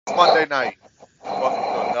It's Monday night. Welcome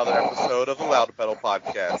to another episode of the Loud Pedal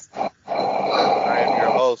Podcast. I am your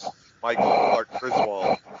host, Michael Clark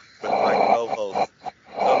Griswold, with my co-host,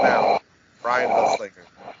 till now, Bryan Huslinger.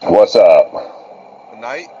 What's up?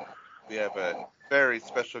 Tonight, we have a very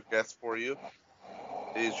special guest for you.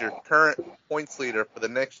 It is your current points leader for the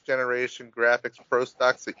next generation graphics pro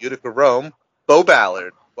stocks at Utica Rome, Beau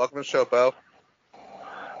Ballard. Welcome to the show, Beau.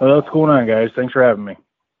 What's going on, guys? Thanks for having me.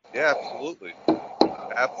 Yeah, absolutely.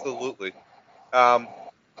 Absolutely. So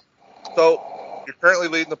you're currently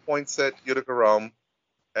leading the points at Utica Rome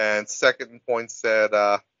and second in points at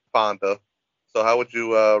Fonda. So how would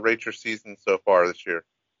you rate your season so far this year?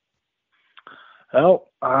 Well,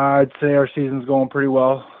 I'd say our season's going pretty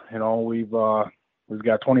well. You know, we've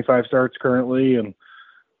got 25 starts currently, and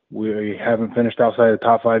we haven't finished outside the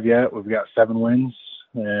top 5 yet. We've got 7 wins,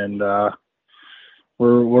 and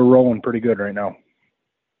we're rolling pretty good right now.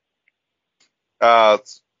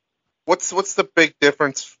 What's the big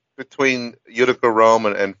difference between Utica Rome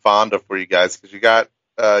and Fonda for you guys? Because you got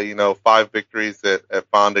 5 victories at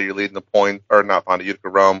Fonda. You're leading the point, or not Fonda, Utica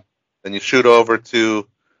Rome. Then you shoot over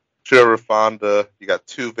Fonda. You got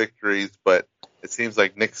 2 victories, but it seems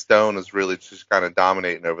like Nick Stone is really just kind of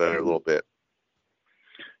dominating over there a little bit.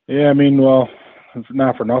 Yeah, I mean, well,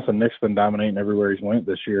 not for nothing, Nick's been dominating everywhere he's went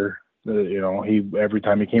this year. Every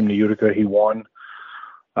time he came to Utica, he won.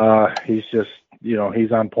 He's just,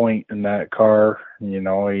 he's on point in that car.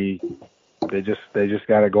 They just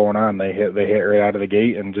got it going on. They hit right out of the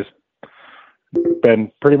gate and just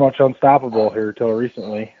been pretty much unstoppable here till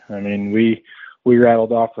recently. I mean, we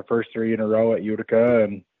rattled off the first 3 in a row at Utica,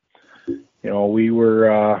 and we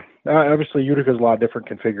were obviously Utica's a lot different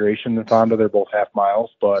configuration than Fonda. They're both half miles,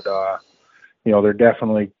 but they're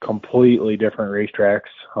definitely completely different racetracks.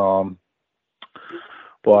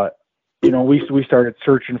 But we started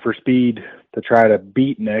searching for speed to try to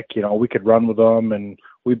beat Nick. We could run with them, and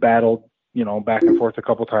we battled, back and forth a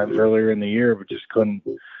couple times earlier in the year, but just couldn't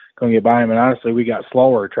get by him. And honestly, we got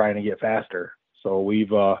slower trying to get faster. So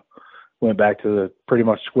we've went back to the pretty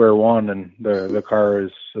much square one, and the car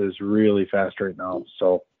is really fast right now.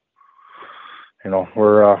 So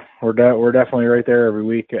we're definitely right there every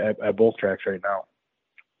week at both tracks right now.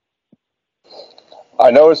 I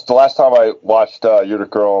noticed the last time I watched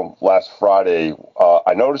Utica Rome last Friday,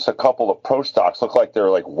 I noticed a couple of pro stocks look like they're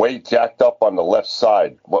like way jacked up on the left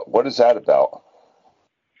side. What is that about?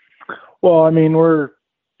 Well, I mean, and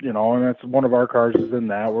that's one of our cars is in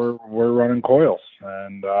that. We're running coils,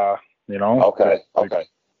 and Okay.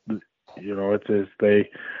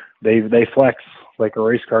 They flex like a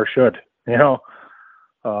race car should. I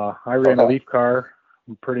ran a Leaf car.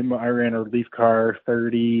 I ran a Leaf car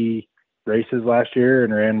 30 races last year,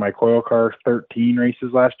 and ran my coil car 13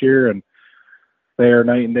 races last year, and they are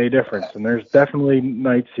night and day difference. And there's definitely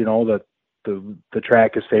nights, that the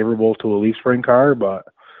track is favorable to a Leaf Spring car, but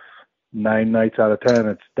 9 nights out of 10,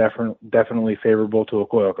 it's definitely favorable to a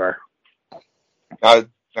coil car. Now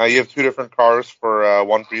you have 2 different cars for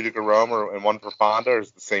one for Utica Rome and one for Fonda, or is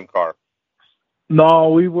it the same car? No,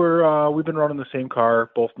 we've been running the same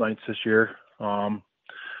car both nights this year.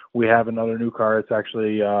 We have another new car. It's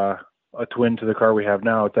actually a twin to the car we have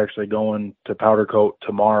now. It's actually going to powder coat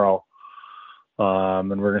tomorrow,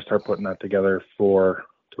 and we're gonna start putting that together to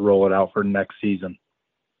roll it out for next season.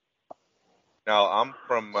 Now I'm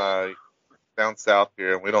from down south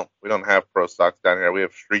here, and we don't have pro stocks down here. We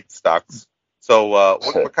have street stocks. So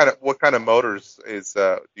what kind of motors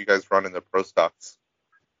do you guys run in the pro stocks?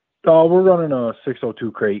 We're running a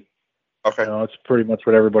 602 crate. Okay. It's pretty much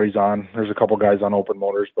what everybody's on. There's a couple guys on open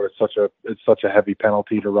motors, but it's such a heavy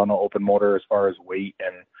penalty to run an open motor as far as weight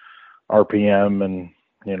and RPM, and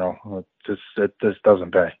it just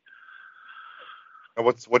doesn't pay. And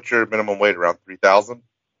what's your minimum weight, around 3,000?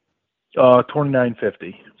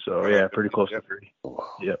 2950. So yeah, pretty close to 30.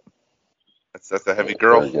 Yep. That's a heavy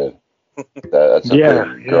girl. Very good. That's a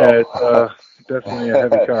big girl. It's definitely a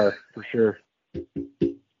heavy car for sure.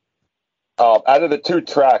 Out of the 2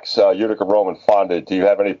 tracks, Utica Rome and Fonda, do you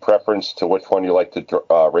have any preference to which one you like to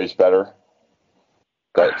race better?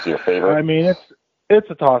 That's your favorite? I mean, it's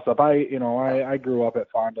a toss-up. I grew up at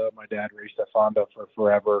Fonda. My dad raced at Fonda for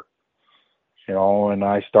forever, and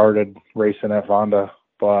I started racing at Fonda,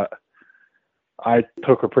 but I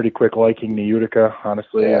took a pretty quick liking to Utica,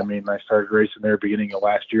 honestly. Yeah. I mean, I started racing there beginning of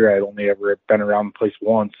last year. I'd only ever been around the place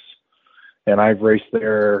once, and I've raced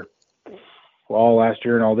there all last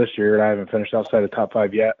year and all this year, and I haven't finished outside the top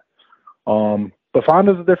 5 yet. But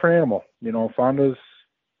Fonda's a different animal. Fonda's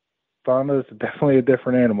definitely a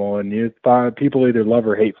different animal, and people either love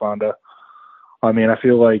or hate Fonda. I mean, I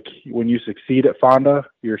feel like when you succeed at Fonda,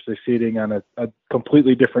 you're succeeding on a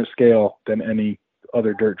completely different scale than any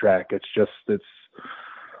other dirt track. It's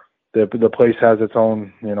the place has its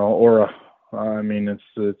own, aura. I mean, it's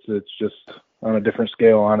just on a different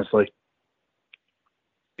scale, honestly.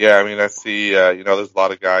 Yeah, I mean, I see. There's a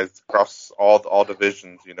lot of guys across all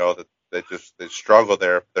divisions. That they struggle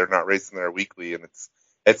there if they're not racing there weekly, and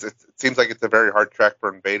it seems like it's a very hard track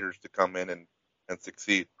for invaders to come in and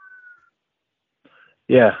succeed.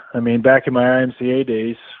 Yeah, I mean, back in my IMCA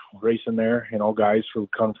days, racing there, guys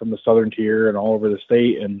would come from the Southern Tier and all over the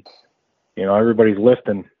state, and everybody's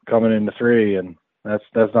lifting coming into 3, and that's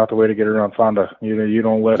not the way to get around Fonda. You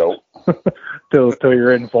don't lift till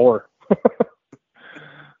you're in 4.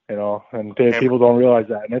 And people don't realize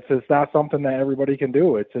that, and it's not something that everybody can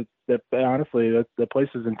do. Honestly, the place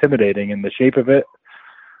is intimidating, and the shape of it,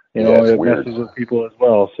 it weird. messes with people as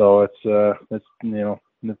well. So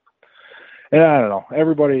and I don't know.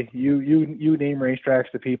 Everybody, you name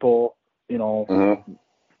racetracks to people, Mm-hmm.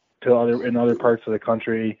 in other parts of the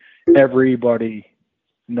country. Everybody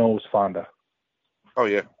knows Fonda. Oh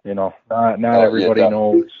yeah. Not everybody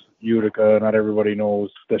knows Utica. Not everybody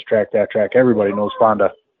knows this track, that track. Everybody knows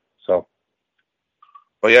Fonda. So.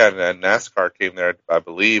 Well, yeah, and NASCAR came there, I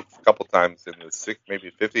believe, a couple times in the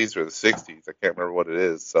maybe 50s or the 60s. I can't remember what it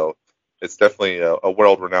is. So it's definitely a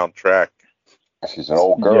world-renowned track. She's an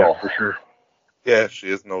old girl. Yeah, for sure. Yeah, she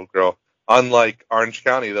is an old girl. Unlike Orange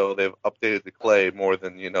County, though, they've updated the clay more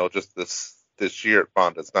than, just this year at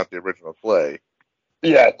Fonda. It's not the original clay.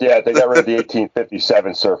 Yeah, they got rid of the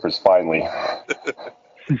 1857 surface finally.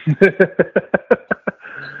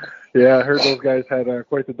 Yeah, I heard those guys had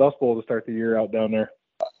quite the dust bowl to start the year out down there.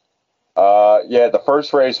 Yeah, the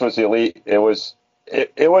first race was elite. It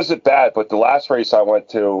wasn't bad, but the last race I went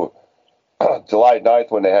to, July 9th,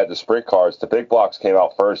 when they had the sprint cars, the big blocks came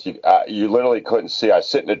out first. You literally couldn't see. I was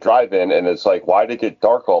sitting in the drive-in, and it's like, why did it get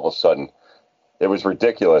dark all of a sudden? It was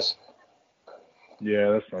ridiculous.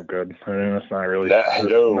 Yeah, that's no good. I mean, that's not really. That's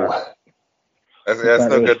no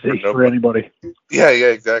really good safe for anybody. Yeah,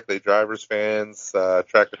 exactly. Drivers, fans,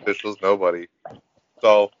 track officials, nobody.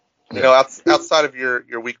 So, outside of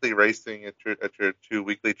your weekly racing at your 2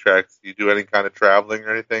 weekly tracks, do you do any kind of traveling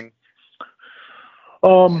or anything?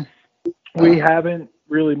 We haven't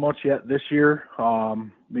really much yet this year.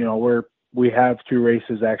 We have 2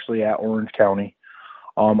 races actually at Orange County.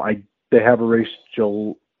 They have a race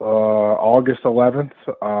August 11th.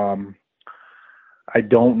 I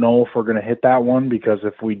don't know if we're going to hit that one, because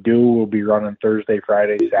if we do, we'll be running Thursday,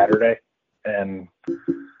 Friday, Saturday. And,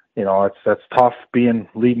 that's tough being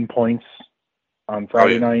leading points on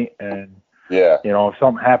Friday night. And, if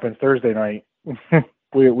something happens Thursday night,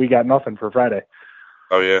 we got nothing for Friday.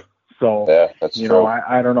 Oh, yeah. So, yeah, that's true.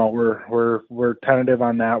 I don't know. We're tentative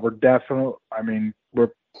on that. We're definitely,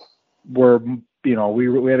 we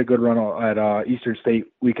had a good run at Eastern State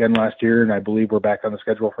weekend last year, and I believe we're back on the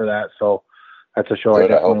schedule for that. So that's a show I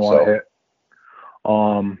definitely want to hit.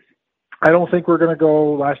 I don't think we're going to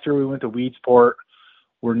go. Last year we went to Weedsport.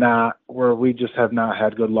 We just have not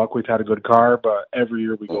had good luck. We've had a good car, but every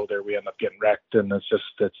year we go there, we end up getting wrecked, and it's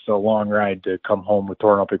a long ride to come home with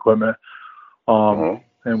torn up equipment.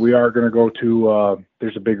 And we are going to go to,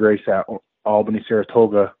 there's a big race at Albany,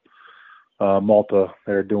 Saratoga, Malta.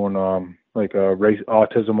 They're doing like a race,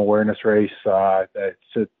 autism awareness race.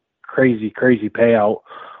 It's a crazy payout.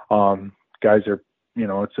 Guys are,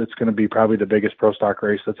 it's going to be probably the biggest pro stock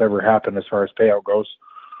race that's ever happened as far as payout goes.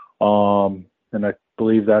 And I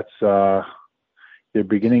believe that's the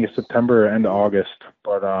beginning of September or end of August,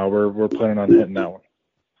 but we're planning on hitting that one.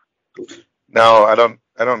 No, I don't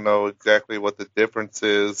know exactly what the difference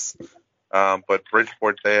is, but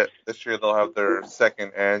Bridgeport, this year they'll have their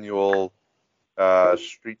second annual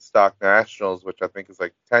Street Stock Nationals, which I think is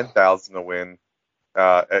like $10,000 to win.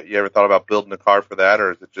 You ever thought about building a car for that,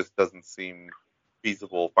 or it just doesn't seem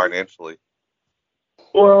feasible financially?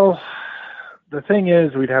 Well, the thing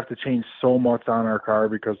is, we'd have to change so much on our car,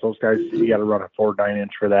 because those guys, you got to run a 4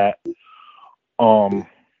 9-inch for that.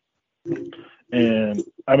 And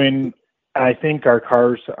I mean, I think our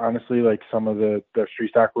cars, honestly, like some of the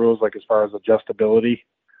street stock rules, like as far as adjustability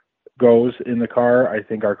goes in the car, I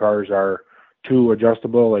think our cars are too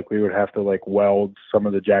adjustable. Like we would have to like weld some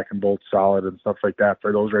of the jack and bolts solid and stuff like that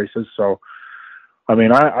for those races. So, I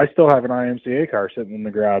mean, I still have an IMCA car sitting in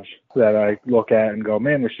the garage that I look at and go,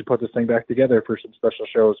 man, we should put this thing back together for some special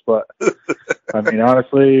shows. But I mean,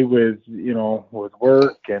 honestly, with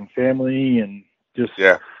work and family and just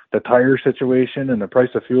the tire situation and the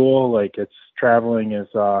price of fuel, like it's traveling is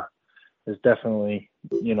definitely,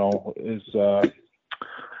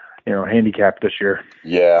 handicapped this year.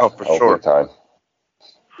 Yeah. Oh, for sure. Time.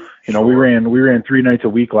 You know, Sure. we ran 3 nights a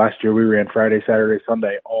week last year. We ran Friday, Saturday,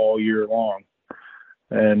 Sunday all year long.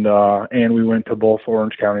 And we went to both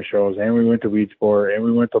Orange County shows, and we went to Weedsport, and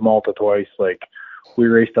we went to Malta twice. Like, we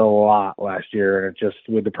raced a lot last year, and it just,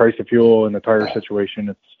 with the price of fuel and the tire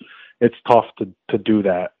situation, it's tough to do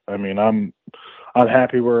that. I mean, I'm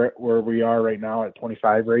happy where we are right now at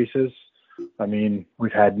 25 races. I mean,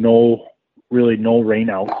 we've had really no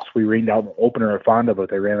rainouts. We rained out the opener at Fonda, but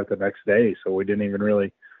they ran it the next day, so we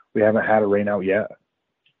haven't had a rain out yet.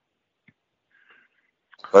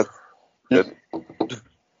 That's good.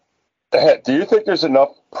 Do you think there's enough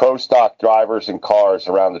pro stock drivers and cars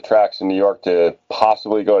around the tracks in New York to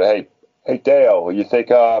possibly go to, hey Dale, you think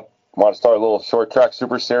want to start a little short track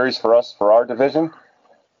super series for us for our division?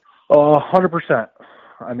 100%.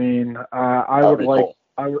 I mean, I would like, cool.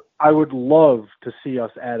 I would love to see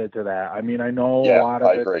us added to that. I mean, I know a lot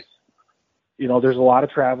of it. Agree. You know, there's a lot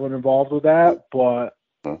of traveling involved with that, but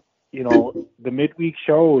you know, the midweek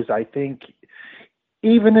shows, I think,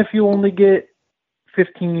 even if you only get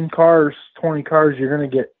 15 cars, 20 cars, you're going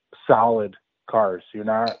to get solid cars. You're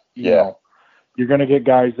not, you know, you're going to get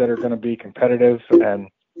guys that are going to be competitive. And,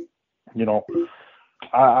 you know,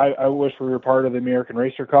 I wish we were part of the American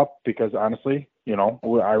Racer Cup because, honestly, you know,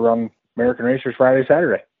 I run American Racers Friday,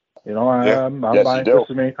 Saturday. You know, I'm buying just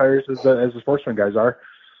as many tires as the sportsman guys are,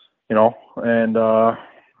 you know, and,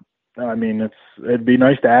 I mean, it'd be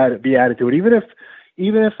nice to be added to it. Even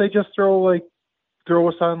if they just throw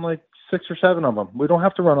us on like 6 or 7 of them, we don't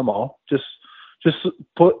have to run them all. Just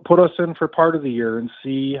put us in for part of the year and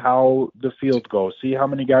see how the field goes. See how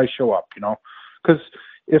many guys show up. You know, because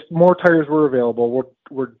if more tires were available,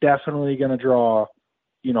 we're definitely going to draw,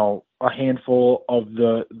 you know, a handful of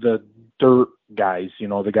the dirt guys. You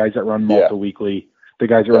know, the guys that run Malta weekly, the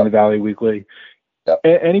guys that run the Valley weekly. Yep.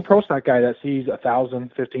 Any pro stock guy that sees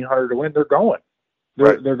 1,000, 1,500 to win, they're going.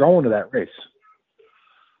 They're going to that race.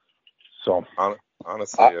 So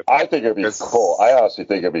honestly, I think it'd be cool. I honestly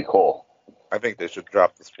think it'd be cool. I think they should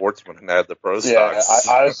drop the sportsman and add the pro stocks.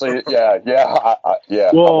 Honestly, yeah.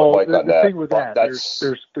 Well, the thing with that,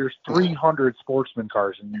 there's 300 sportsman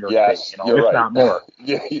cars in New York State, you know, if not more.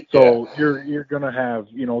 So you're gonna have,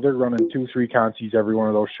 you know, they're running 2-3 contests every one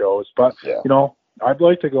of those shows. But you know, I'd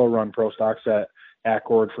like to go run pro stocks at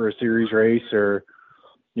Accord for a series race, or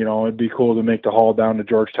you know, it'd be cool to make the haul down to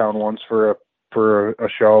Georgetown once for a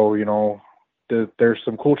show. You know, there's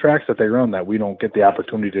some cool tracks that they run that we don't get the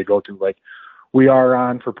opportunity to go to. Like, we are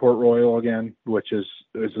on for Port Royal again, which is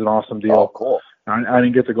an awesome deal. Oh, cool. I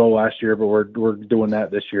didn't get to go last year, but we're doing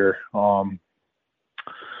that this year.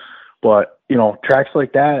 But you know, tracks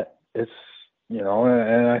like that, it's, you know,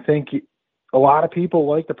 and I think a lot of people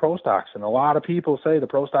like the pro stocks, and a lot of people say the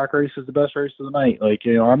pro stock race is the best race of the night. Like,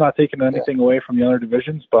 you know, I'm not taking anything away from the other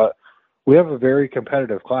divisions, but we have a very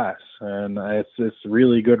competitive class, and it's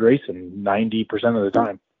really good racing 90% of the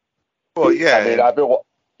time. Well, yeah. I mean, I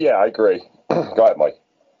agree. Go ahead, Mike.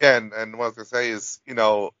 Yeah, and what I was gonna say is, you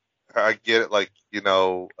know, I get it. Like, you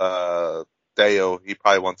know, Deo, he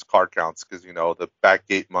probably wants car counts because, you know, the back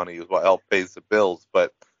gate money is what helps pays the bills.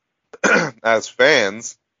 But as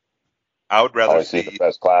fans, I would rather see the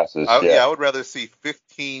best classes. I would rather see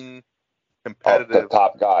 15 competitive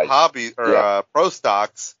top guys, hobby or pro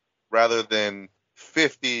stocks rather than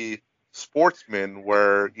 50 sportsmen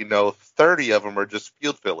where, you know, 30 of them are just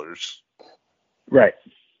field fillers. Right.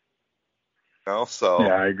 You know, so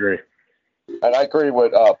yeah, I agree. And I agree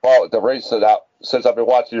with the race that since I've been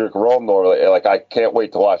watching your Rome normally, like I can't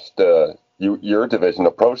wait to watch your division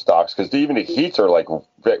of pro stocks, because even the heats are like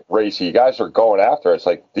racy. You guys are going after it. It's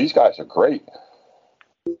like these guys are great.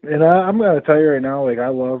 And I'm going to tell you right now, like, I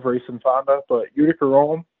love racing Fonda, but Utica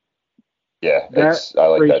Rome, that I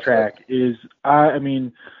like racetrack is, I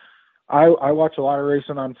mean, I watch a lot of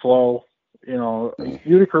racing on Flow. You know,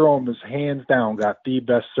 Utica Rome is hands down got the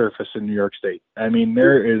best surface in New York State. I mean,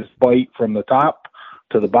 there is bite from the top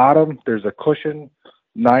to the bottom. There's a cushion.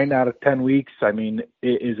 9 out of 10 weeks. I mean,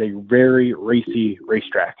 it is a very racy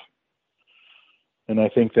racetrack. And I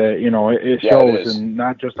think that, you know, it shows in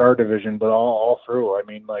not just our division, but all through. I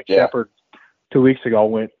mean, like Shepard 2 weeks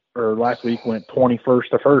ago last week went 21st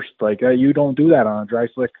to first. Like, you don't do that on a dry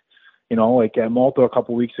slick. You know, like at Malta a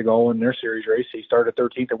couple weeks ago in their series race, he started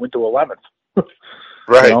 13th and went to 11th.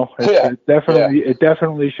 Right. You know, it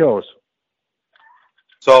definitely shows.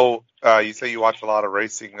 So you say you watch a lot of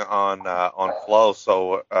racing on Flow.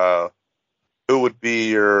 So who would be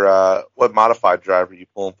your what modified driver are you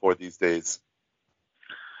pulling for these days?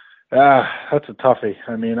 That's a toughie.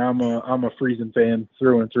 I mean, I'm a Friesen fan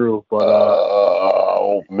through and through, but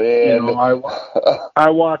Oh man. I'm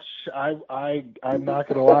not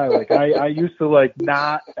gonna lie. Like I used to like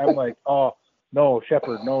not. I'm like, oh no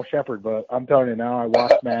Shepherd. But I'm telling you now, I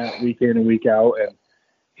watch Matt week in and week out, and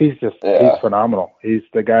he's phenomenal. He's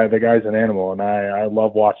the guy. The guy's an animal, and I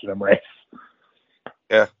love watching him race.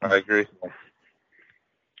 Yeah, I agree.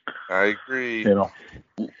 You know.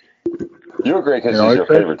 You agree because he's your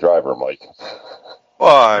favorite driver, Mike.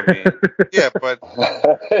 Well, I mean, yeah, but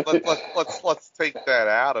let's take that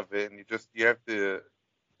out of it, and you have to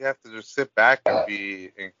just sit back and be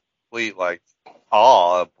in complete like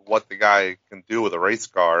awe of what the guy can do with a race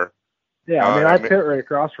car. Yeah, I pit right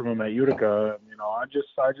across from him at Utica. And, I just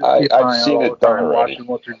keep an eye out all the time, watching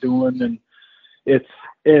what they're doing, and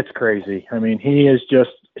it's crazy. I mean, he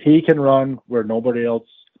can run where nobody else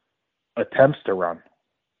attempts to run.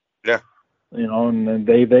 Yeah. And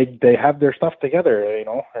they have their stuff together, and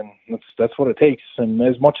that's what it takes. And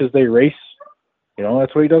as much as they race,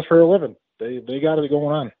 that's what he does for a living. They got it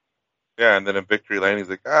going on. Yeah, and then in victory lane, he's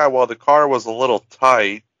like, well, the car was a little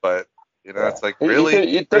tight, but it's like really.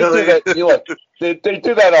 They do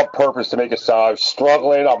that on purpose to make it sound I'm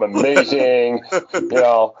struggling. I'm amazing. Get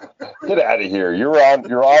out of here. You're on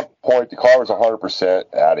point. The car was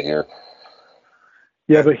 100% out of here.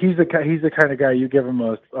 Yeah, but he's the kind of guy you give him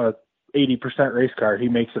a 80% race car, he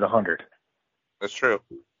makes it 100. That's true.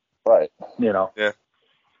 Right. Yeah. Yeah,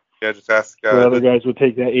 just ask. The other guys would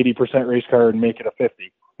take that 80% race car and make it a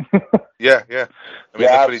 50. Yeah.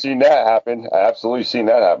 I've seen that happen. I absolutely seen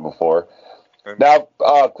that happen before. Now,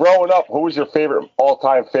 growing up, who was your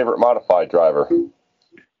all-time favorite modified driver?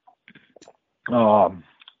 Boy,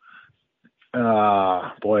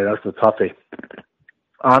 that's a toughie.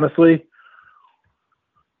 Honestly,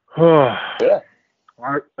 yeah.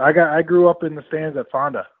 I grew up in the stands at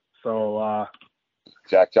Fonda, so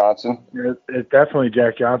Jack Johnson. It's definitely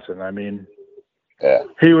Jack Johnson. I mean, yeah,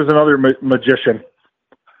 he was another magician.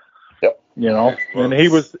 Yep. And he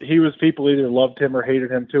was people either loved him or hated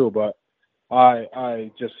him too, but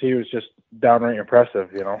he was just downright impressive,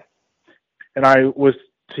 And I was,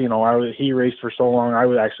 he raced for so long. I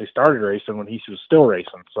actually started racing when he was still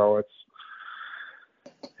racing, so it's,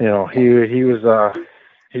 he was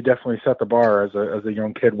he definitely set the bar as a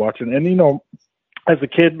young kid watching. And, as a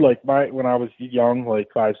kid, like when I was young, like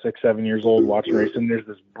 5, 6, 7 years old watching racing, there's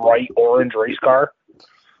this bright orange race car.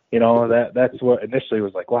 That's what initially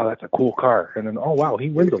was like, wow, that's a cool car. And then, oh, wow, he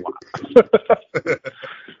wins a lot.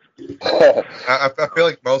 I feel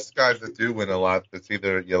like most guys that do win a lot, it's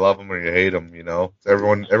either you love them or you hate them,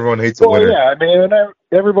 Everyone hates a winner. Yeah, I mean,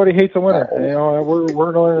 everybody hates a winner. We're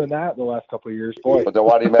learning that the last couple of years, boy. But then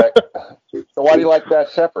why do you like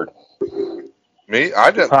that Shepherd? Me?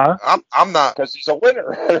 I just, I'm not. Because he's a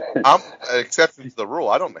winner. I'm an exception to the rule.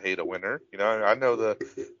 I don't hate a winner. I know look,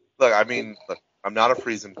 I'm not a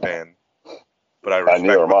Friesen fan, but I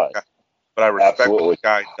respect what the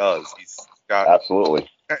guy does. He's got absolutely.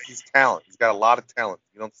 He's talent. He's got a lot of talent.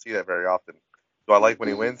 You don't see that very often. Do I like when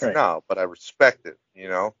he wins? Right. No, but I respect it.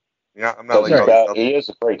 Yeah, I'm not like he is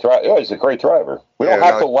a great driver. Yeah, he's a great driver. We don't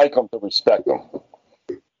have to like him to respect him.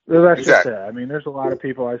 Well, that's exactly. Just it. I mean, there's a lot of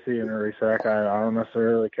people I see in a racetrack. I don't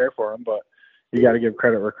necessarily care for them, but you got to give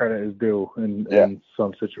credit where credit is due in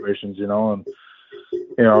some situations, and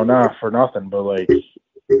not for nothing, but like,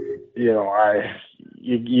 you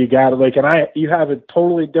got to you have a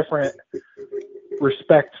totally different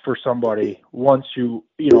respect for somebody once you,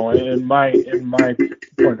 in my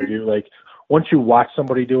point of view, like once you watch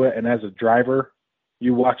somebody do it, and as a driver,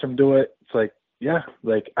 you watch them do it, it's like, yeah,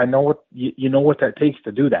 like I know what you know what that takes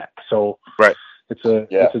to do that. So right, it's a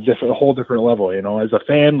whole different level. As a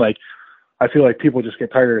fan, like I feel like people just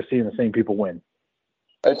get tired of seeing the same people win.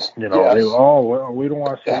 We don't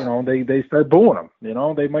want to see. They start booing them.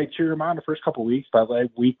 They might cheer them on the first couple of weeks, but like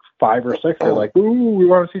week 5 or 6, they're like, ooh, we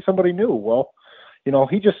want to see somebody new. Well,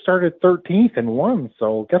 he just started 13th and won.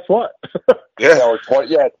 So guess what?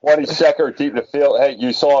 22nd deep in the field. Hey,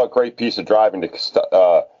 you saw a great piece of driving to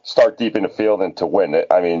start deep in the field and to win it.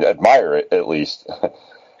 I mean, admire it at least. All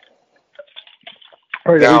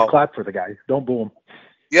right, at least clap for the guy. Don't boo him.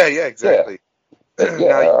 Yeah, exactly.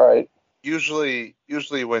 Yeah, all right. Usually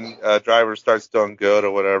when a driver starts doing good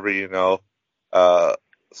or whatever,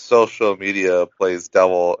 social media plays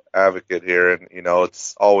devil advocate here, and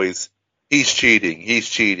it's always he's cheating,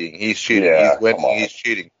 he's winning, he's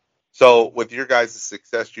cheating. So with your guys'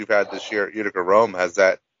 success you've had this year at Utica Rome, has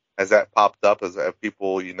that popped up? Have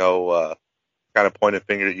people kind of pointed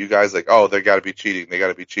finger at you guys like, oh, they got to be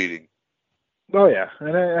cheating? Oh yeah,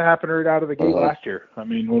 and it happened right out of the gate last year. I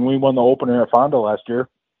mean, when we won the opener at Fonda last year,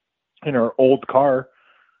 in our old car,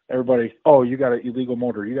 everybody, oh, you got an illegal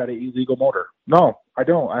motor. No, I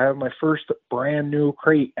don't. I have my first brand new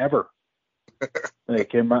crate ever.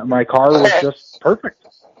 Like, and my car was just perfect.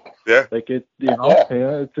 Yeah. Like it's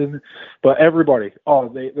in, but everybody,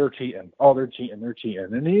 they're cheating. Oh, they're cheating.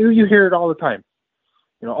 And you hear it all the time.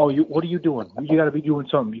 What are you doing? You got to be doing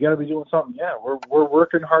something. Yeah, we're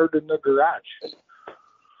working hard in the garage.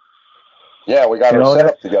 Yeah, we got our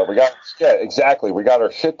setup together. Exactly. We got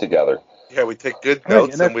our shit together. Yeah, we take good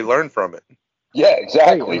notes and we learn from it. Yeah,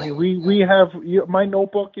 exactly. Right. I mean, we have my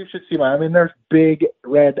notebook. You should see mine. I mean, there's big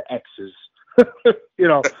red X's.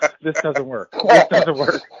 This doesn't work.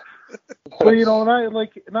 But and I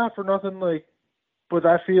not for nothing, but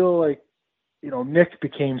I feel like Nick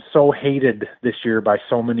became so hated this year by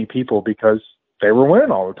so many people because they were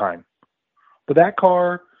winning all the time. But that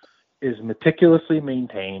car is meticulously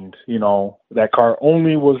maintained. That car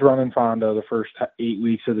only was running Fonda the first 8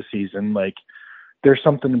 weeks of the season. There's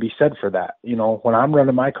something to be said for that. When I'm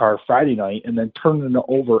running my car Friday night and then turning it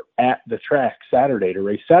over at the track Saturday to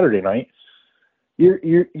race Saturday night, you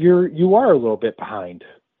are a little bit behind.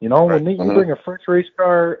 Right. When you bring a French race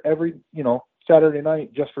car every Saturday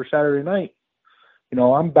night just for Saturday night,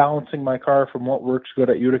 I'm balancing my car from what works good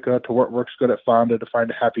at Utica to what works good at Fonda to find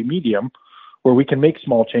a happy medium where we can make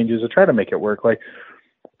small changes to try to make it work.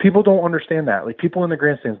 People don't understand that. People in the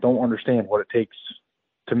grandstands don't understand what it takes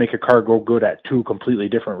to make a car go good at two completely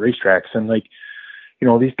different racetracks. And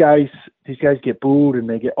these guys get booed and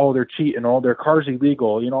they get, they're cheating, their car's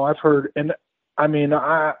illegal. I've heard, and I mean,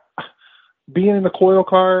 being in the coil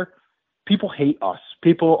car, people hate us.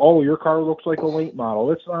 People, your car looks like a late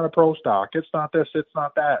model. It's not a pro stock. It's not this. It's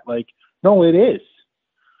not that. No, it is.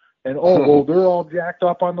 And, they're all jacked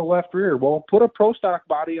up on the left rear. Well, put a pro stock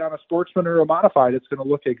body on a Sportsman or a modified. It's going to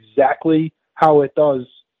look exactly how it does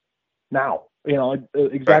now.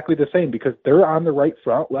 Exactly the same because they're on the right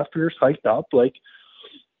front, left rear's hiked up. I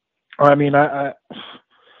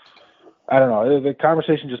don't know. The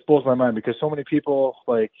conversation just blows my mind because so many people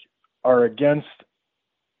are against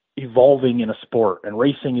evolving in a sport, and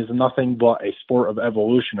racing is nothing but a sport of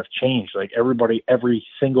evolution, of change. Everybody every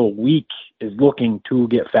single week is looking to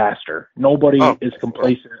get faster. Nobody is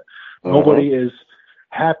complacent. Nobody is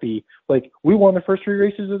happy. We won the first 3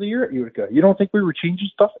 races of the year at Utica. You don't think we were changing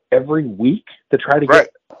stuff every week to try to get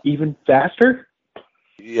even faster?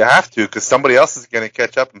 You have to, because somebody else is going to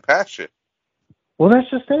catch up and pass you. Well, that's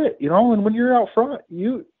just it, and when you're out front,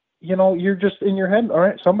 you're just in your head, all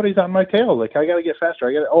right, somebody's on my tail. I got to get faster.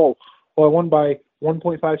 I won by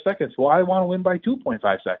 1.5 seconds. Well, I want to win by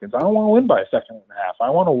 2.5 seconds. I don't want to win by a second and a half.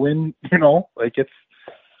 I want to win, it's,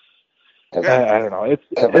 I don't know.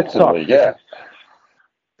 It's tough. Yeah.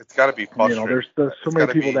 It's got to be frustrating. There's so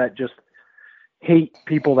many people that just hate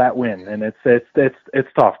people that win, and it's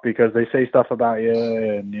tough because they say stuff about you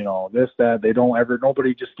and, this, that.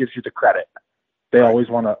 Nobody just gives you the credit. They always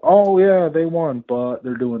want to, they won, but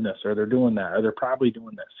they're doing this or they're doing that or they're probably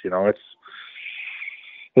doing this.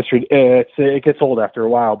 It gets old after a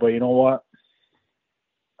while. But you know what?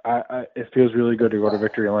 It feels really good to go to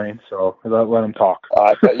victory lane. So let them talk.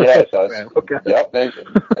 Yeah, it does. Okay. Yep.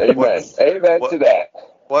 Amen. Amen to that.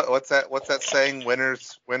 What's that saying?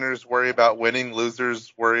 Winners worry about winning.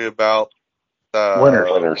 Losers worry about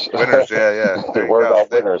winners. Winners. Yeah. They worry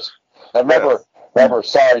about winners. And remember,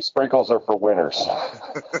 sorry, sprinkles are for winners.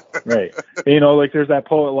 Right. There's that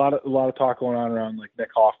poet, a lot of talk going on around Nick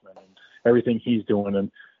Hoffman and everything he's doing.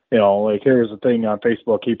 And, here's a thing on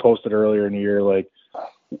Facebook he posted earlier in the year,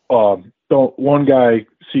 one guy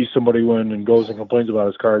sees somebody win and goes and complains about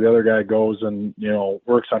his car. The other guy goes and,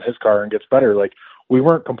 works on his car and gets better. We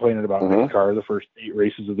weren't complaining about Nick's car the first 8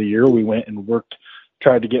 races of the year. We went and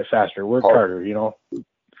tried to get faster, worked harder,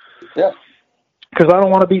 Yeah. Because I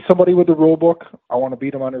don't want to beat somebody with the rule book. I want to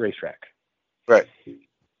beat them on the racetrack. Right.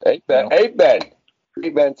 Amen.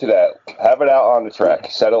 Amen to that. Have it out on the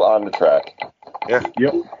track. Settle on the track. Yeah.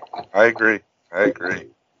 Yep. I agree.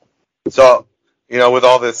 So, with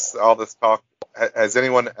all this talk, has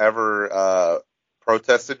anyone ever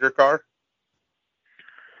protested your car?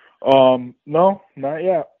 No, not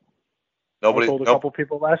yet. Nobody. I told a couple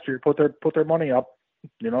people last year put their money up.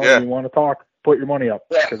 You want to talk, put your money up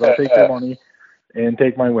because I'll take your money and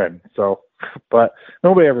take my win. So, but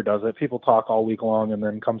nobody ever does it. People talk all week long, and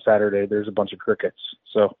then come Saturday, there's a bunch of crickets.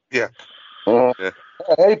 So yeah.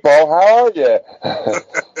 Hey, Beau, how are you?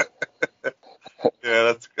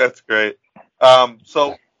 Yeah, that's great.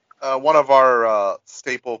 So one of our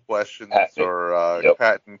staple questions or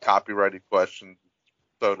patent copyrighted questions,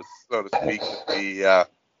 so to speak, would be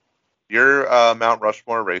your Mount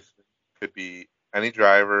Rushmore race could be any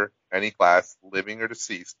driver, any class, living or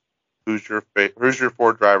deceased. Who's your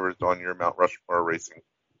 4 drivers on your Mount Rushmore racing?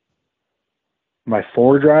 My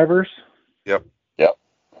 4 drivers? Yep.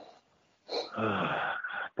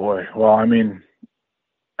 Boy, well, I mean,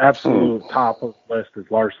 absolute top of the list is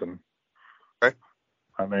Larson. Okay.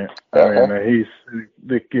 I mean, he's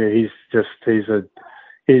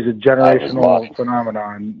a generational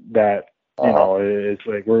phenomenon that it's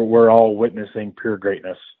like we're all witnessing pure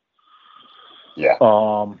greatness. Yeah.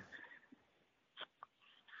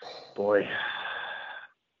 Boy,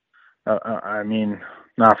 I mean,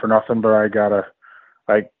 not for nothing, but I gotta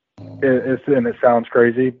it sounds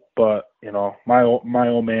crazy, but my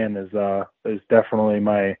old man is definitely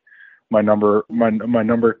my number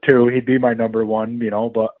 2. He'd be my number 1,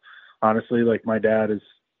 but honestly, like, my dad is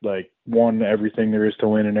like won everything there is to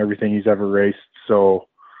win and everything he's ever raced. So,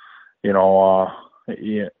 racing,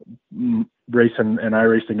 and I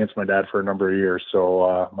raced against my dad for a number of years.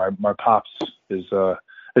 So, my pops is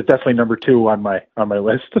definitely number 2 on my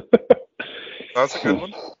list. That's a good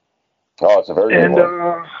one. Oh, it's a very good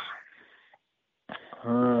one.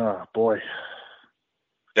 Boy.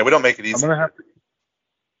 Yeah, we don't make it easy. I'm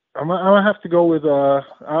gonna have to go with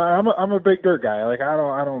I'm a big dirt guy. Like,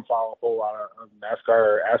 I don't follow a whole lot of NASCAR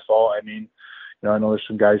or asphalt. I mean, I know there's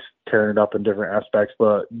some guys tearing it up in different aspects,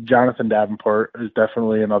 but Jonathan Davenport is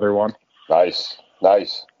definitely another one. Nice.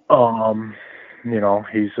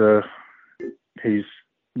 He's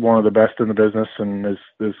one of the best in the business and is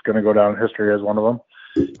going to go down in history as one of them.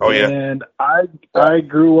 Oh yeah. And I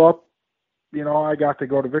grew up, I got to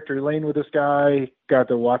go to Victory Lane with this guy, got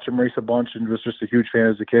to watch him race a bunch, and was just a huge fan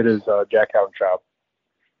as a kid. Is Jack Howdenchild.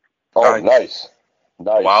 Oh, nice.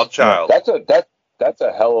 Wild Child. That's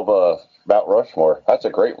a hell of a Mount Rushmore. That's a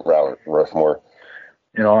great Mount Rushmore.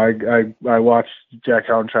 I watched Jack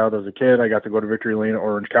Howdenchild as a kid. I got to go to Victory Lane,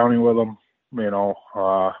 Orange County with him.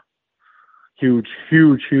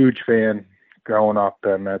 Huge fan growing up,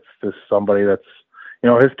 and that's just somebody that's,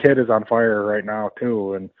 his kid is on fire right now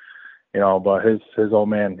too, and but his old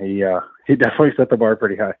man, he definitely set the bar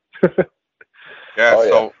pretty high. Yeah.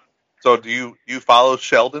 Oh, so do you follow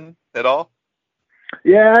Sheldon at all?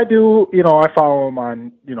 Yeah, I do. I follow him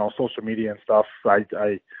on social media and stuff.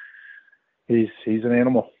 He's an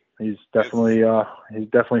animal. He's definitely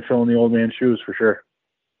filling the old man's shoes for sure.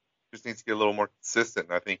 Just needs to get a little more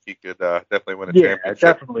consistent. I think he could definitely win a championship. Yeah,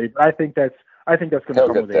 definitely. But I think that's going to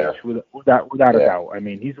come with age, without a doubt. I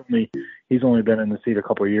mean, he's only been in the seat a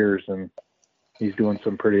couple of years, and he's doing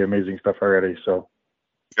some pretty amazing stuff already. So,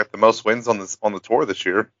 he's got the most wins on the tour this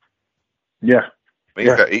year. Yeah. I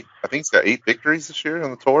think he's got 8 victories this year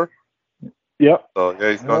on the tour. Yep. So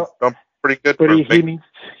yeah, he's going pretty good. But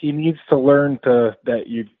he needs to learn that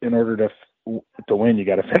in order to win, you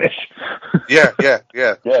got to finish. Yeah. Yeah,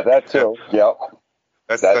 that too. Yep.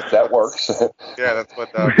 That works. Yeah, that's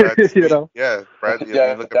what Brad Sweet. Yeah, Brad.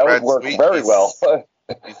 Yeah, look at that Brad would work Sweet, very well.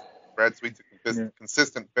 Brad Sweet's a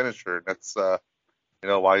consistent finisher, and that's why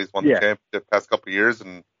he's won the championship the past couple of years,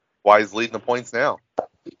 and why he's leading the points now.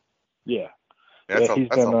 Yeah. That's a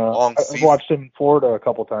long season. I've watched him in Florida a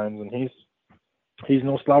couple times, and he's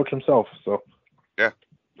no slouch himself. So.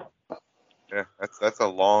 Yeah, that's a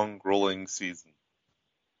long, grueling season.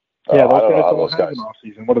 Yeah, those guys don't have an off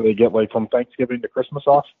season. What do they get, like, from Thanksgiving to Christmas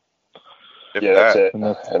off? That's it. And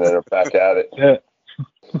then they're back at it.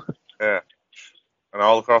 Yeah, and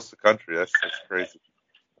all across the country. That's crazy.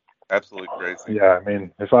 Absolutely crazy. Yeah, I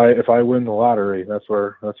mean, if I win the lottery, that's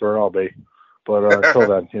where I'll be. But until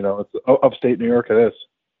then, it's upstate New York. It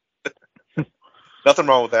is. Nothing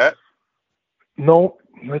wrong with that. No,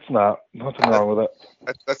 it's not. Nothing wrong with it.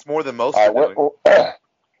 That's more than most are doing. Now,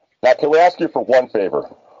 can we ask you for one favor?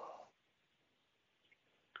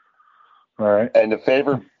 All right. And the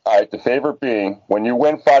favor being, when you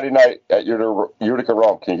win Friday night at Utica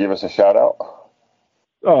Rome, can you give us a shout out?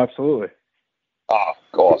 Oh, absolutely. Ah,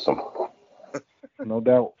 awesome. No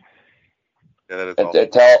doubt. Yeah, that is awesome.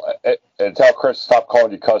 And tell Chris to stop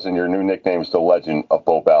calling you cousin. Your new nickname is the Legend of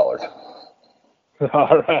Beau Ballard.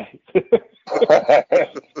 All right.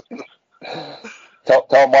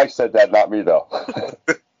 Tell Mike said that, not me though.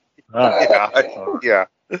 Yeah.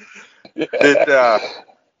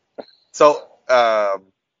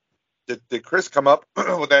 Did Chris come up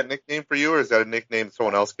with that nickname for you, or is that a nickname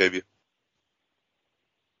someone else gave you?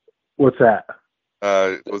 What's that?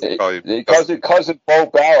 Was it probably cousin Beau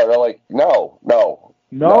Ballard? I'm like, no.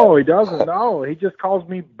 No, he doesn't. No, he just calls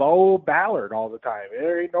me Beau Ballard all the time.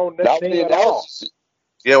 There ain't no nickname at all.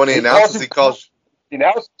 Yeah, when he announces, he calls you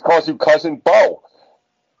cousin Beau.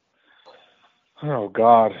 Oh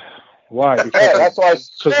God. Why? Yeah, that's why.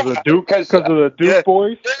 Because of the Duke. Because of the Duke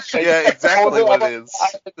boys. Yeah, exactly what it is.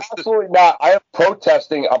 Absolutely not. I am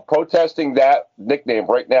protesting. I'm protesting that nickname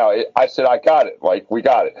right now. I said I got it. Like, we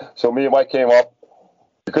got it. So me and Mike came up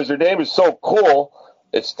because your name is so cool.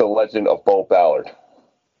 It's the Legend of Beau Ballard.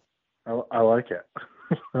 I like it.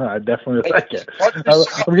 I definitely like it.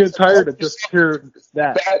 I'm getting tired of just hearing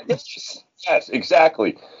that. Yes,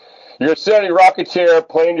 exactly. You're sitting on your rocking chair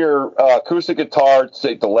playing your acoustic guitar,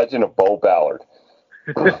 say the Legend of Beau Ballard.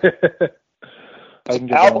 I can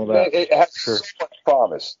get down with that. It has sure. so much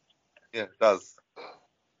promise. Yeah, it does.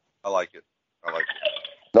 I like it.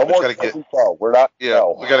 No more Beau. We're not. Yeah,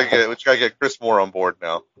 no. we gotta get Chris Moore on board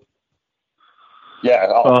now. Yeah.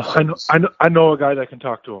 I know a guy that can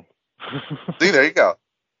talk to him. See, there you go.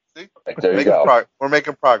 See, there you go. We're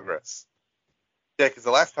making progress. Yeah, because the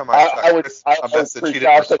last time I shot Chris a message, he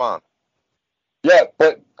didn't respond. Yeah,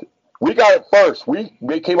 but we got it first. We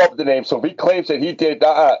came up with the name, so if he claims that he did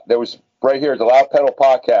not, that was right here, the Loud Pedal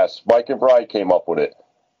Podcast. Mike and Bryan came up with it.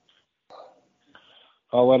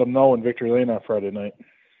 I'll let him know in Victory Lane on Friday night.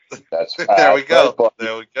 That's there we go. Right,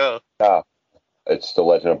 there we go. It's the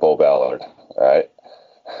Legend of Beau Ballard. All right.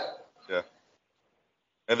 Yeah.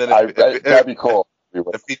 And then that'd be cool.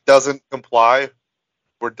 If he doesn't comply,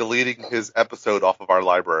 we're deleting his episode off of our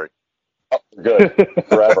library. Oh, good.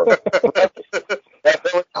 Forever.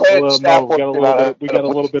 We got a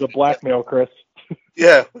little bit of blackmail, Chris.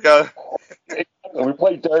 Yeah, we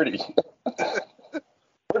play dirty.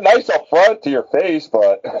 We're nice up front to your face,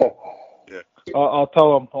 but yeah. I'll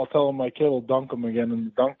tell him my kid will dunk him again in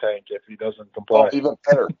the dunk tank if he doesn't comply. Oh, even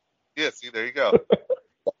better. Yeah, see, there you go.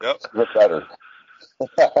 Yep. Even better.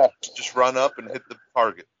 Just run up and hit the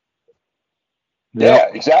target. Yeah,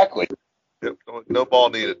 exactly. Yep. No ball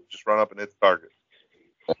needed. Just run up and hit the target.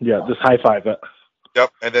 Yeah, just high five it.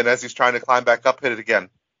 Yep. And then as he's trying to climb back up, hit it again.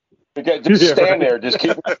 Just stand there. Just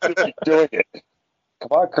keep doing it.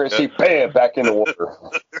 Come on, Chrissy. Yep. Bam, back in the water.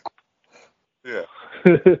 Yeah.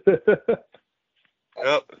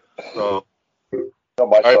 Yep. So. Not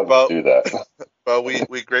my son would do that. But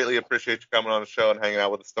we greatly appreciate you coming on the show and hanging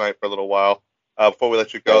out with us tonight for a little while. Before we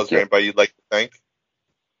let you go, is there anybody you'd like to thank?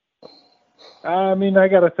 I mean, I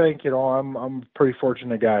got to thank, I'm a pretty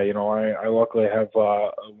fortunate guy. I luckily have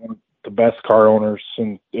one of the best car owners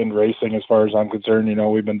in racing as far as I'm concerned.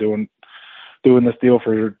 We've been doing this deal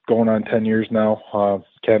for going on 10 years now.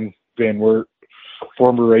 Ken Van Wert,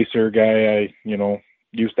 former racer guy, I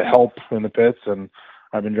used to help in the pits, and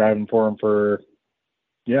I've been driving for him for,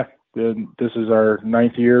 this is our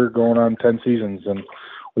 9th year going on 10 seasons, and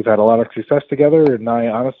we've had a lot of success together, and I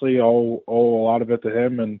honestly owe a lot of it to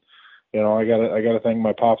him. And I gotta thank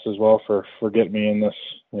my pops as well for getting me in this,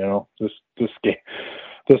 this game,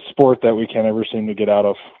 this sport that we can't ever seem to get out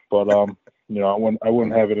of. But I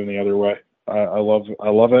wouldn't have it any other way. I love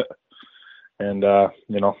it, and I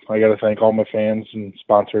gotta thank all my fans and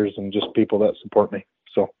sponsors and just people that support me.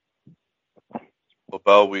 So, well,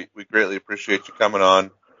 Beau, we greatly appreciate you coming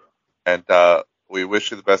on, and we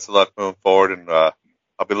wish you the best of luck moving forward. And I'll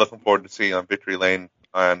be looking forward to seeing you on Victory Lane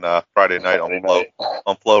on Friday night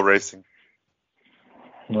on Flow Racing.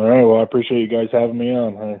 All right. Well, I appreciate you guys having me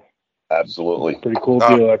on. Absolutely. Pretty cool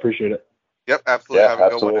deal. I appreciate it. Yep, absolutely. Yeah,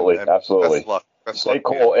 absolutely. Absolutely. Best luck. Stay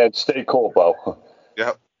cool and stay cool, Beau.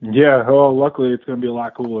 Yep. Yeah. Well, luckily it's going to be a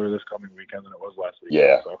lot cooler this coming weekend than it was last week.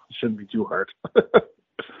 Yeah. So it shouldn't be too hard.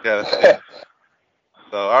 Yeah.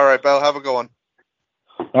 So, all right, Beau, have a good one.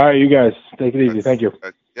 All right, you guys take it easy. Thank you.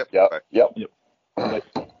 Yep. Bye.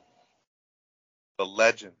 The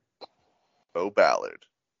legend, Beau Ballard.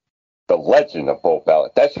 The Legend of Beau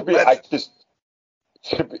Ballard. That should be.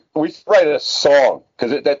 We should write a song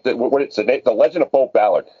because what it's the Legend of Beau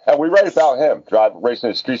Ballard, and we write about him racing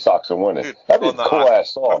his street stocks and winning. Dude, that'd be a cool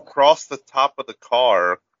ass song. Across the top of the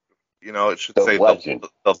car, it should say legend.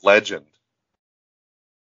 The legend.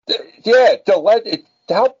 Yeah, the legend.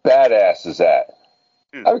 How badass is that?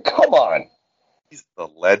 Dude, I mean, come on. He's the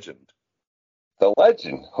legend. The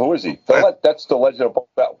legend. Who is he? That's the Legend of Beau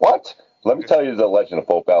Ballard. What? Let me tell you the Legend of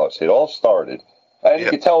Beau Ballard. It all started. And you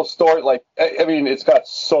can tell a story, it's got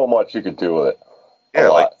so much you could do with it.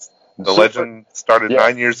 Yeah, the legend started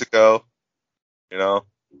 9 years ago, And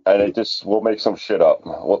we'll make some shit up.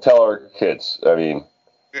 We'll tell our kids. I mean,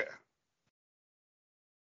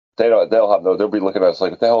 they'll be looking at us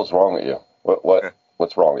like, what the hell's wrong with you?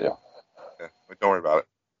 What's wrong with you? Yeah. Don't worry about it.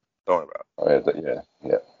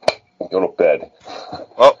 Yeah. Go to bed.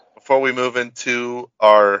 Well, before we move into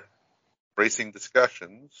our racing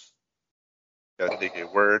discussions, gotta take a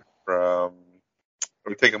word from,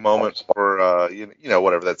 or take a moment for,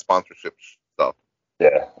 whatever that sponsorship stuff.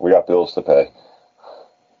 Yeah, we got bills to pay.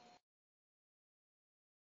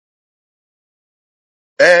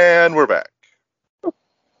 And we're back.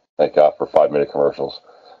 Thank God for 5-minute commercials.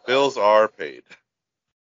 Bills are paid.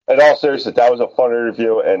 In all seriousness, that was a fun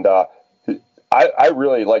interview, and I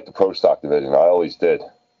really like the pro stock division. I always did.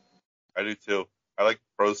 I do too. I like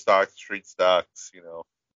pro stocks, street stocks.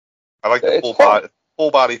 I like the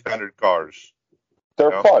full body fendered cars.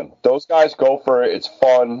 They're fun. Those guys go for it. It's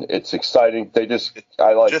fun. It's exciting.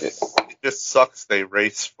 I like it. It just sucks they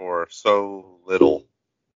race for so little.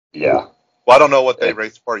 Yeah. Well, I don't know what they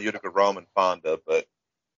race for at Utica Rome and Fonda, but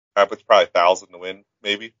it's probably 1,000 to win,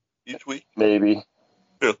 maybe, each week. Maybe.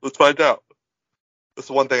 Yeah, let's find out. That's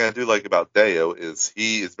the one thing I do like about Deo is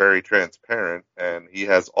he is very transparent and he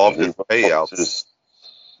has all his payouts.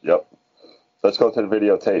 Yep. Let's go to the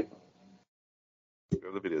videotape.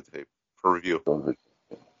 Go to the videotape for review.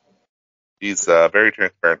 He's very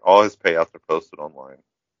transparent. All his payouts are posted online,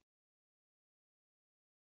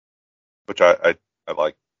 which I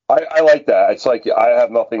like. I like that. It's like I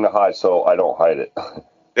have nothing to hide, so I don't hide it.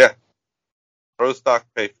 Yeah. Pro stock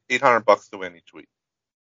pay $800 to win each week.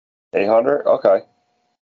 800? Okay.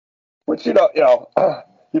 Which you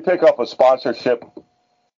you pick up a sponsorship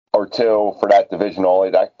or two for that division only,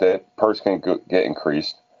 that the purse can get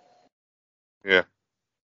increased. Yeah.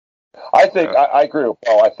 I think I agree with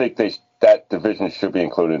Paul. I think that division should be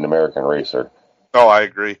included in American Racer. Oh, I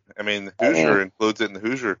agree. I mean, the Hoosier includes it in the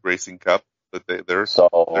Hoosier Racing Cup. But they're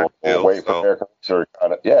wait for American Racer.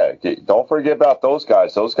 Don't forget about those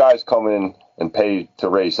guys. Those guys come in and pay to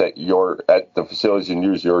race at the facilities and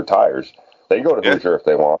use your tires. They can go to Hoosier if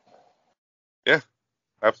they want. Yeah,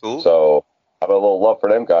 absolutely. So I have a little love for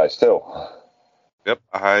them guys too. Yep,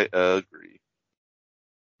 I agree.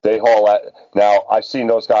 They haul at now. I've seen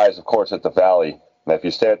those guys, of course, at the Valley. And if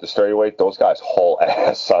you stay at the straightaway, those guys haul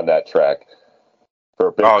ass on that track. For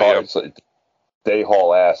a big car, they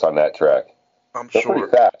haul ass on that track. They're sure.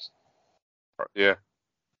 Pretty fast. Yeah.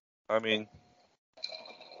 I mean,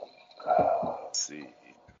 let's see.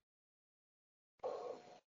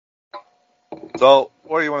 So,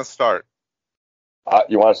 where do you want to start?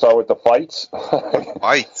 You want to start with the fights?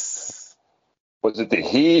 Fights. Was it the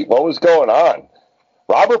heat? What was going on?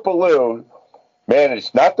 Robert Ballou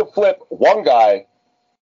managed not to flip one guy,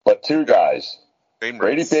 but two guys.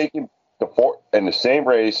 Brady Bacon in the same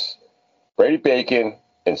race. Brady Bacon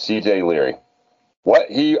and C.J. Leary.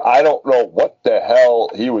 I don't know what the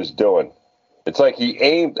hell he was doing. It's like he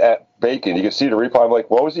aimed at Bacon. You can see the replay. I'm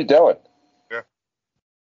like, what was he doing? Yeah.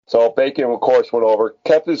 So Bacon, of course, went over,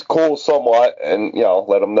 kept his cool somewhat, and,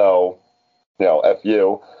 let him know, F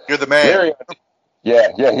you. You're the man. Leary,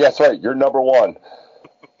 yeah, that's right. You're number one.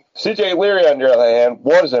 C.J. Leary, on the other hand,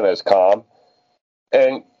 wasn't as calm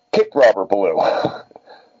and kicked Robert Ballou.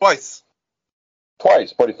 Twice,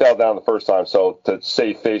 but he fell down the first time. So to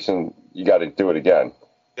save face, and you got to do it again.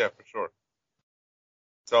 Yeah, for sure.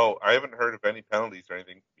 So I haven't heard of any penalties or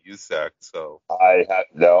anything for USAC. So I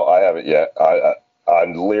haven't yet.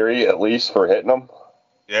 On Leary, at least, for hitting him.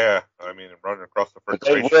 Yeah, I mean, running across the first.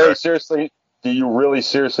 Do you really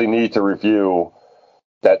seriously need to review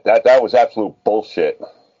that? That was absolute bullshit.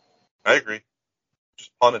 I agree.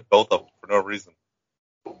 Just punted both of them for no reason.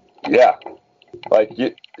 Yeah. Like,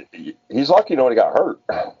 he's lucky nobody got hurt.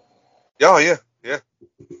 Oh, yeah.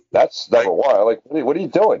 That's number one. Like, what are you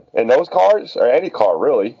doing? In those cars? Or any car,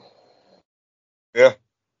 really. Yeah.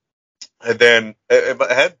 And then, it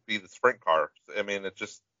had to be the sprint cars. I mean, it's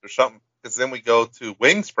just, there's something, because then we go to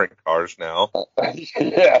wing sprint cars now.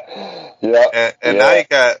 Yeah. And now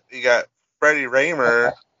you got Freddie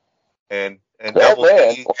Raymer and Double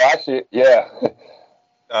D. Well, actually, yeah.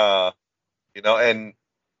 And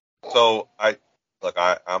so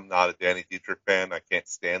I'm not a Danny Dietrich fan. I can't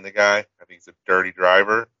stand the guy. I think he's a dirty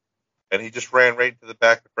driver. And he just ran right into the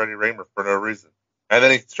back of Freddie Raymer for no reason. And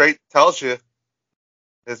then he straight tells you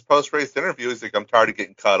his post-race interview, he's like, I'm tired of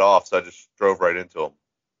getting cut off, so I just drove right into him.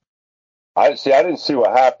 I didn't see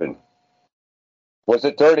what happened. Was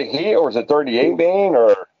it dirty heat or was it dirty A-main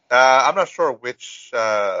or? I'm not sure which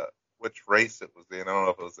race it was in. I don't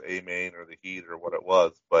know if it was the A-main or the heat or what it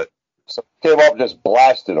was, but so he came up and just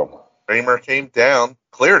blasted him. Raymer came down,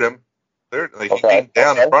 cleared him. He came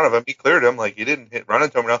down in front of him. He cleared him. Like, he didn't run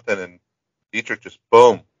into him or nothing. And Dietrich just,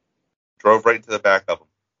 boom, drove right into the back of him.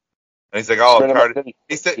 And he's like, oh, I'm tired.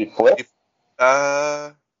 He said, he flipped?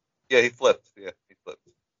 Yeah, he flipped. Yeah, he flipped.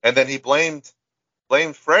 And then he blamed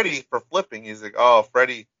Freddie for flipping. He's like, oh,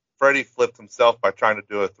 Freddie flipped himself by trying to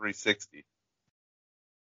do a 360.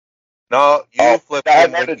 No, you flipped him. That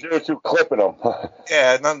had nothing to do with you clipping him. Yeah,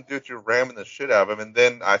 it had nothing to do with you ramming the shit out of him. And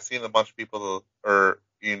then I seen a bunch of people, hold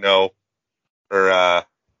on, I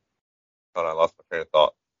lost my train of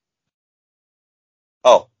thought.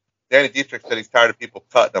 Oh, Danny Dietrich said he's tired of people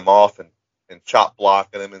cutting him off and chop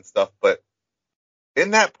blocking him and stuff. But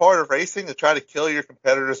isn't that part of racing to try to kill your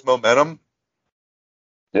competitor's momentum?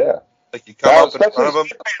 Yeah. Like you come Now, up in front of him.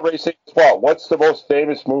 Especially racing as well. What's the most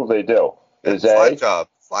famous move they do? Is slide job.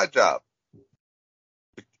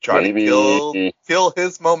 Try to kill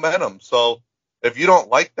his momentum. So if you don't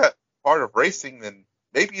like that part of racing, then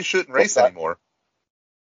maybe you shouldn't race anymore.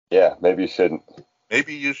 Yeah, maybe you shouldn't.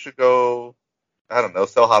 Maybe you should go, I don't know,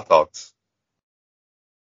 sell hot dogs.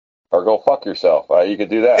 Or go fuck yourself. You could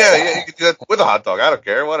do that. Yeah, you could do that with a hot dog. I don't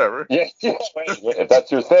care, whatever. Yeah, if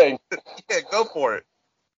that's your thing. Yeah, go for it.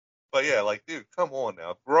 But yeah, like, dude, come on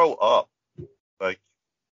now. Grow up. Like,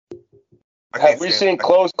 have we seen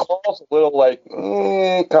close calls? A little like,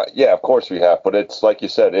 yeah, of course we have. But it's like you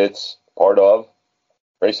said, it's part of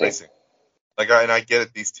racing. Like, and I get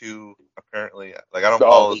it. These two apparently, like, I don't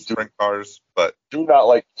follow sprint cars, but do not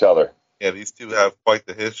like each other. Yeah, these two have quite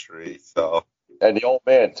the history. So, and the old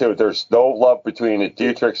man too. There's no love between the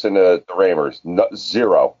Dietrichs and the Ramers.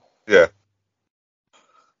 Zero. Yeah.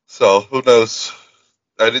 So who knows?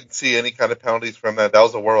 I didn't see any kind of penalties from that. That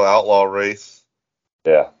was a World Outlaw race.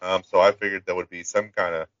 Yeah. So I figured there would be some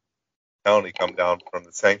kind of penalty come down from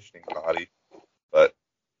the sanctioning body, but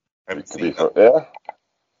I haven't seen that. Yeah.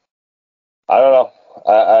 I don't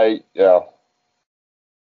know.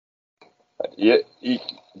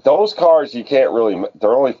 Those cars you can't really.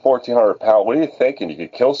 They're only 1,400 pounds. What are you thinking? You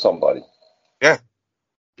could kill somebody. Yeah.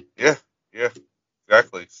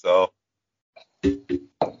 Exactly. So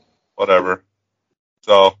whatever.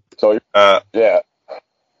 So yeah.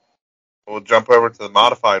 We'll jump over to the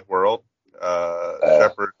modified world.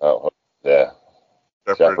 Shepherd. Oh, yeah.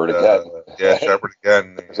 Shepherd again. Shepherd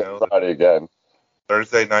again. Friday again.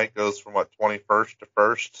 Thursday night goes from 21st to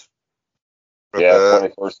 1st.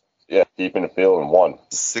 21st. Yeah, deep in the field and won.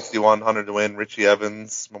 6,100 to win Richie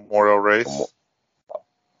Evans Memorial Race.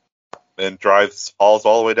 Then hauls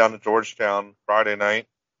all the way down to Georgetown Friday night.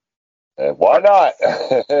 And why not?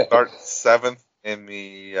 Start 7th in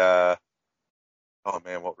the. Oh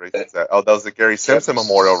man, what race is that? Oh, that was the Gary Simpson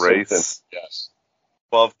Memorial Race. Yes.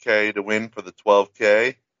 12K to win for the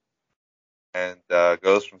 12K, and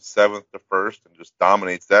goes from 7th to 1st and just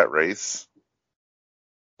dominates that race.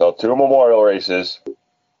 So 2 memorial races,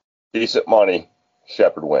 decent money.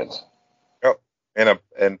 Shepherd wins. Yep, and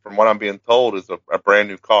from what I'm being told, is a brand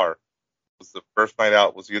new car. It was the first night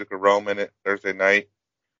out was Utica Rome in it Thursday night,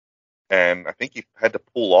 and I think he had to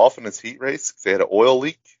pull off in his heat race because they had an oil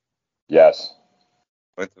leak. Yes.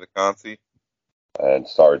 Went to the Conci. And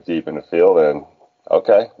started deep in the field, and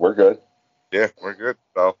okay, we're good. Yeah, we're good.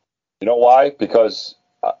 So you know why? Because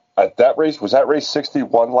at that race, was that race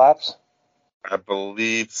 61 laps? I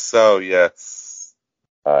believe so, yes.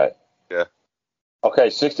 All right. Yeah. Okay,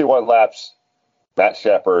 61 laps. Matt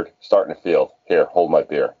Shepherd starting the field. Here, hold my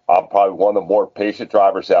beer. I'm probably one of the more patient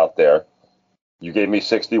drivers out there. You gave me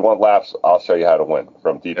 61 laps. I'll show you how to win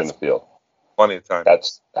from deep in the field. Plenty of time.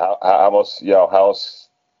 That's how else, how else.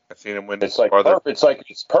 I've seen him win. It's like perfect.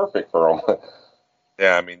 It's perfect for him.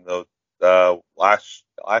 Yeah, I mean, last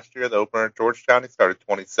year, the opener at Georgetown, he started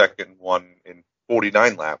 22nd and won in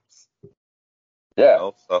 49 laps. Yeah.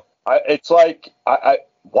 So it's like I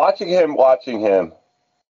watching him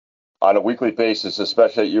on a weekly basis,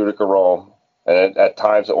 especially at Utica Rome and at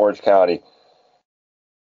times at Orange County.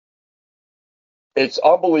 It's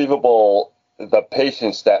unbelievable the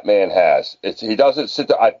patience that man has. He doesn't sit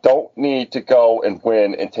there. I don't need to go and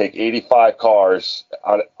win and take 85 cars.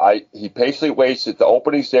 He patiently waits at the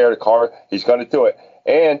opening's there. The car, he's going to do it.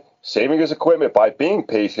 And saving his equipment by being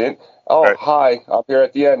patient. Oh, right. Hi, I'm here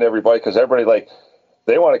at the end, everybody, because everybody,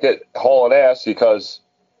 they want to get hauling ass because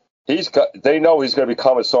they know he's going to be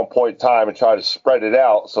coming at some point in time and try to spread it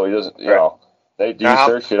out so he doesn't, they do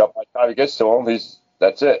their shit up by the time he gets to him.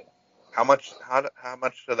 That's it. How much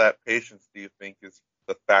of that patience do you think is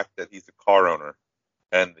the fact that he's a car owner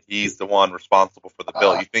and he's the one responsible for the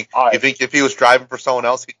bill? You think if he was driving for someone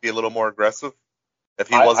else, he'd be a little more aggressive if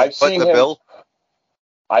he wasn't putting the bill?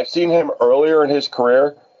 I've seen him earlier in his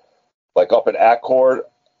career, like up in Accord,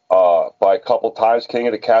 by a couple times, King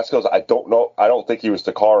of the Catskills. I don't know. I don't think he was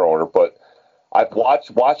the car owner, but I've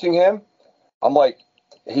watching him. I'm like,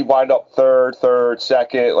 he wound up third,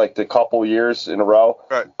 second, like the couple years in a row.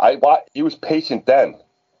 Right. He was patient then.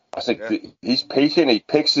 I was like, he's patient. He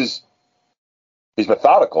picks he's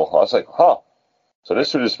methodical. I was like, huh. So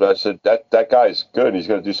this was just, I said, that guy's good. He's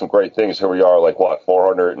going to do some great things. Here we are,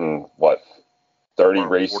 430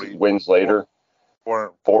 race wins later.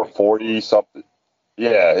 440 something.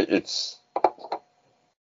 Yeah, it's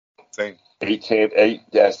insane. 8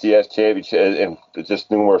 SDS championship and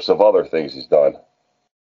just numerous of other things he's done.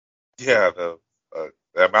 Yeah, the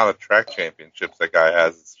amount of track championships that guy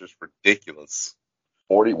has is just ridiculous.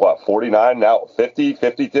 49 now, 50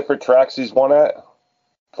 different tracks he's won at?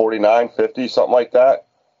 49, 50, something like that?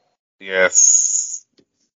 Yes,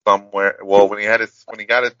 somewhere. Well, when he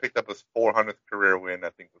picked up his 400th career win, I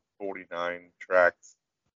think it was 49 tracks.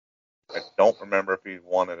 I don't remember if he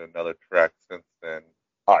won at another track since then.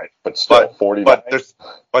 All right, but still 49.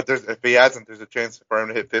 But if he hasn't, there's a chance for him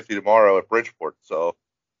to hit 50 tomorrow at Bridgeport. So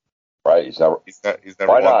right, he's never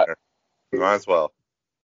won not? there. You might as well.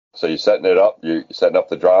 So you're setting it up. You're setting up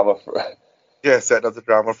the drama for. Yeah, setting up the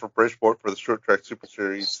drama for Bridgeport for the Short Track Super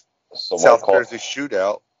Series South Jersey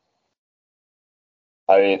Shootout.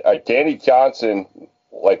 I mean, Danny Johnson,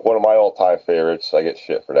 like one of my all-time favorites. I get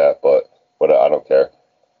shit for that, but I don't care.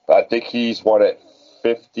 I think he's won at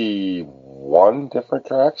 51 different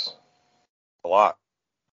tracks. A lot.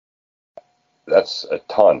 That's a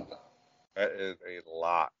ton. That is a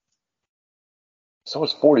lot. So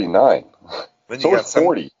is 49. Then so is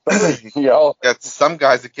 40. You know, got some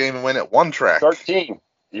guys that came and win at one track. 13.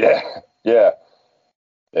 Yeah.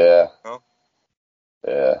 Oh.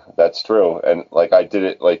 Yeah, that's true. And like I did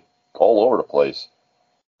it like all over the place.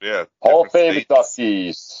 Yeah. Hall of Fame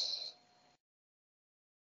inductees.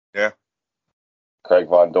 Yeah. Craig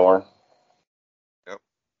Von Dorn. Yep.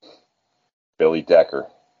 Billy Decker.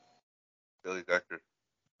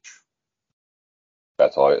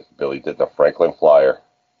 That's all Billy did, the Franklin Flyer.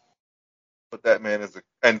 But that man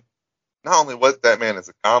and not only what that man has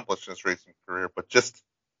accomplished in his racing career, but just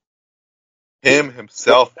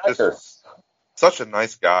himself, just such a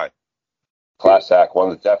nice guy. Class act,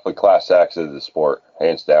 definitely class acts of the sport,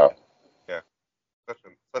 hands down. Yeah.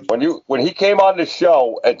 When he came on the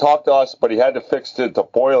show and talked to us, but he had to fix the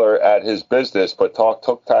boiler at his business, but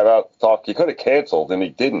took time out to talk. He could have canceled, and he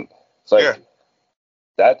didn't. It's like,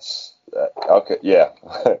 that's okay, yeah.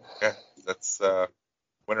 Yeah, that's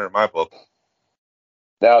winner in my book.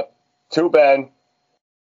 Now, two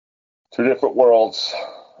different worlds,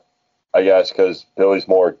 I guess, because Billy's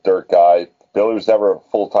more a dirt guy. Billy was never a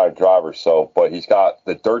full-time driver, but he's got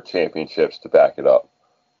the dirt championships to back it up.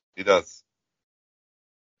 He does.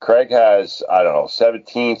 Craig has,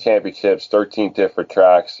 17 championships, 13 different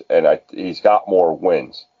tracks, and he's got more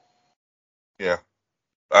wins. Yeah.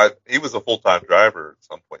 He was a full-time driver at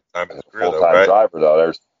some point in time in his career, though, right? Full-time driver, though.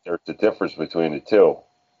 There's the difference between the two.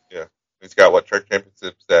 Yeah. He's got, track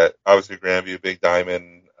championships at, obviously, Grandview, Big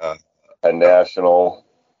Diamond. And National.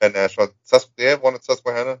 They have one at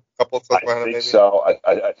Susquehanna? A couple at Susquehanna, maybe? So.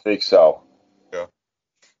 I think so. Yeah.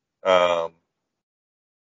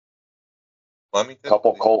 Flemington?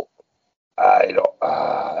 Couple Colt. I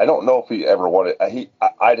don't know if he ever won it.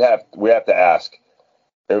 We have to ask.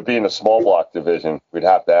 It would be in the small block division. We'd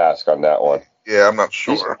have to ask on that one. Yeah, I'm not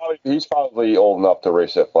sure. He's probably old enough to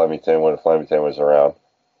race at Flemington when Flemington was around.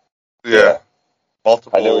 Yeah.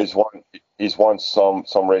 Multiple. I know he's won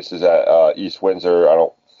some races at East Windsor. I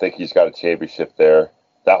don't think he's got a championship there.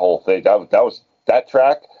 That whole thing. That was that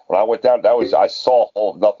track. When I went down, I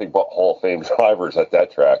saw nothing but Hall of Fame drivers at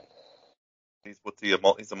that track. He's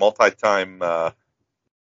a multi-time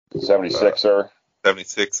 76er.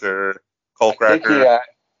 76er. Coal cracker.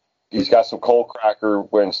 He's got some coal cracker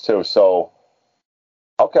wins too. So,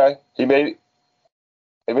 okay, he made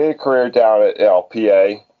a career down at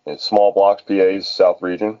PA in small blocks, PA's South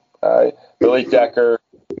Region. Billy Decker.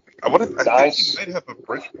 I think he might have a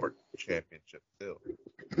Bridgeport championship too.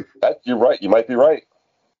 You're right. You might be right.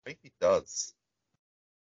 I think he does.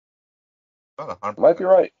 Not 100%. You might be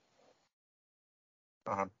right.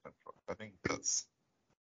 Not 100% sure. I think he does.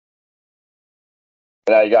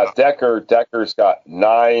 Now you got Decker. Decker's got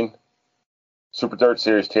 9 Super Dirt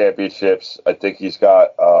Series championships. I think he's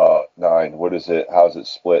got 9. What is it? How's it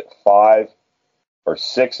split? 5 or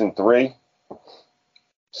 6 and 3?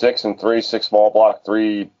 6 and 3, 6 small block,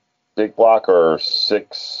 3 big block, or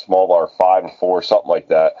 6 small block, 5 and 4, something like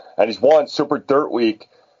that. And he's won Super Dirt Week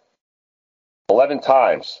 11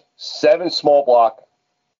 times. 7 small block,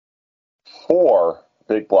 4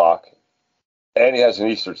 big block, and he has an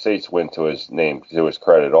Eastern States win to his name, to his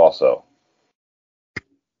credit also.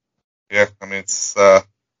 Yeah, I mean, it's... That's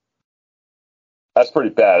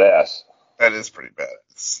pretty badass. That is pretty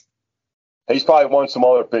badass. He's probably won some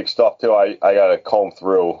other big stuff, too. I got to comb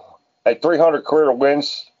through. At 300 career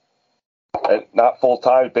wins, and not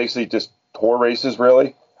full-time, basically just tour races,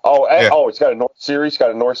 really. It's got a North Series.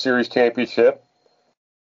 Got a North Series championship.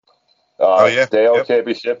 Dale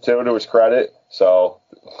championship, too, to his credit. So...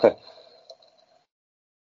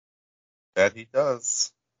 That he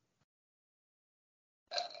does.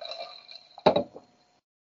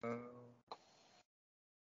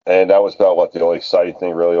 And that was about what the only exciting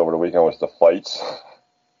thing really over the weekend was the fights.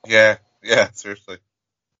 Yeah, seriously.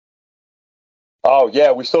 Oh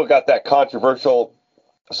yeah, we still got that controversial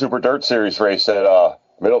Super Dirt Series race at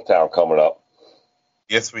Middletown coming up.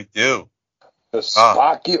 Yes, we do. The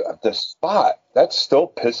spot that still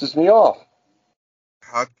pisses me off.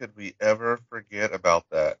 How could we ever forget about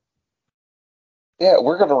that? Yeah,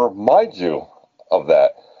 we're going to remind you of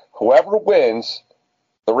that. Whoever wins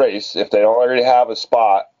the race, if they don't already have a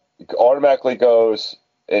spot, automatically goes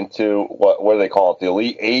into what do they call it? The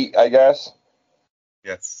Elite Eight, I guess.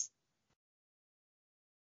 Yes.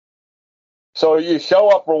 So you show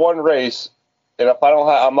up for one race, and if I don't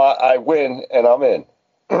have, I win and I'm in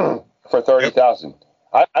for Yep. 30,000.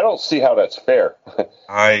 I don't see how that's fair.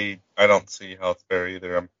 I don't see how it's fair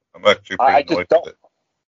either. I'm actually I pretty just annoyed don't. with it.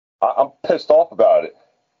 I'm pissed off about it.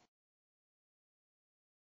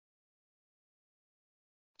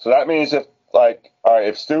 So that means if all right,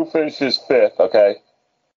 if Stu finishes fifth, okay.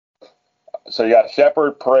 So you got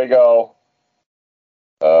Shepard, Perego.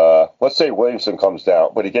 Let's say Williamson comes down,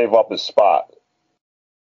 but he gave up his spot.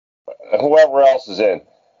 Whoever else is in,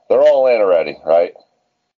 they're all in already, right?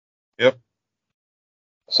 Yep.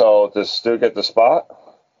 So does Stu get the spot?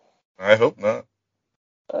 I hope not.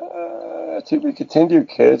 To be continued,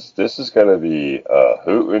 kids. This is going to be a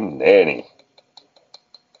hootin' nanny.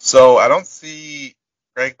 So I don't see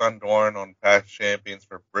Craig Van Dorn on past champions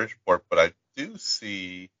for Bridgeport, but I do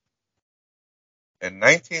see in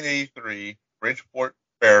 1983 Bridgeport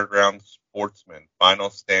Fairgrounds Sportsman final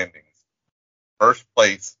standings. First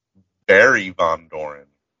place, Barry Van Doren.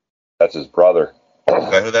 That's his brother. Is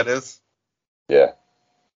that who that is? Yeah.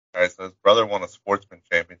 All right, so his brother won a sportsman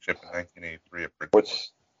championship in 1983 at Bridgeport.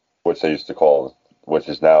 Which they used to call, which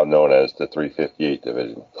is now known as the 358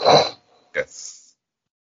 division. Yes.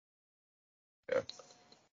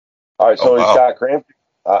 All right, so Oh, he's wow. got Grand.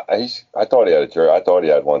 I thought he had a jersey. I thought he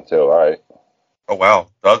had one too. All right. Oh, wow.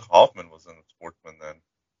 Doug Hoffman was in the sportsman then.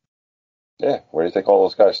 Yeah. Where do you think all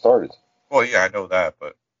those guys started? Well, yeah, I know that,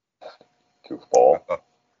 but Goofball.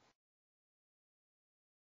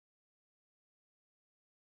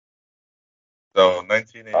 So in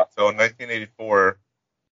 1984,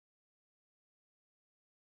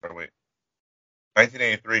 or wait,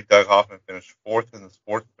 1983, Doug Hoffman finished fourth in the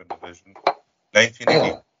sportsman division.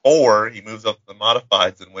 1984, he moves up to the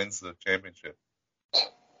modifieds and wins the championship.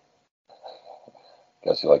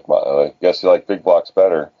 Guess you like big blocks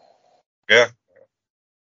better. Yeah.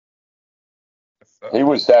 He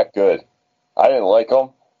was that good. I didn't like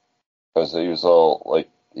him because he was a little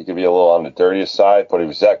he could be a little on the dirtiest side, but he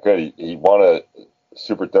was that good. He won a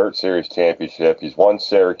Super Dirt Series championship. He's won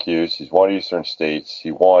Syracuse. He's won Eastern States.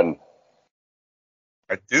 He won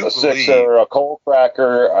I do a believe Sixer, a Cold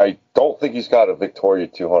Cracker. I don't think he's got a Victoria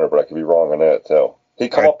 200, but I could be wrong on that too. He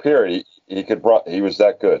come up here. He could run. He was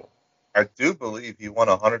that good. I do believe he won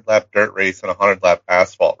a 100-lap dirt race and a 100-lap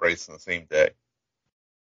asphalt race in the same day.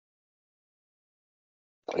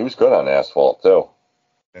 He was good on asphalt too.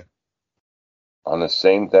 Yeah. On the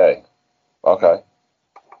same day. Okay.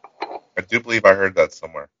 I do believe I heard that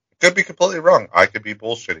somewhere. It could be completely wrong. I could be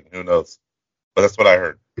bullshitting. Who knows? But that's what I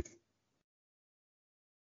heard.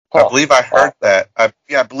 Huh. I believe I heard that. I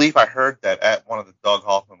believe I heard that at one of the Doug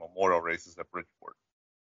Hoffman Memorial races at Bridgeport.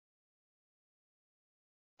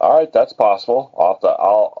 All right, that's possible.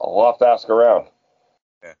 I'll have to ask around.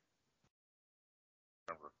 Yeah.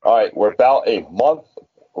 All right, we're about a month.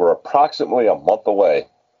 We're approximately a month away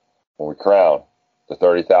when we crown the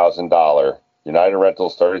 $30,000 United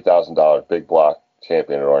Rentals $30,000 big block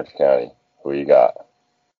champion in Orange County. Who you got?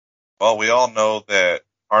 Well, we all know that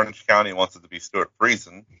Orange County wants it to be Stuart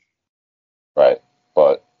Friesen. Right,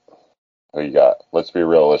 but who you got? Let's be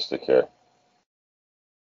realistic here.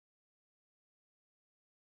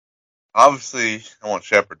 Obviously, I want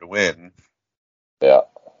Shepard to win. Yeah.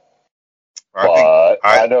 But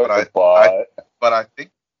I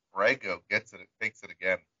think Rego gets it. Takes it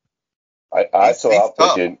again. He's tough.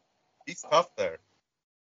 thinking. He's tough there.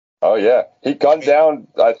 Oh yeah, he gunned down.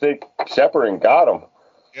 I think Shepard and got him.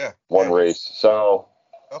 Yeah. One race. So.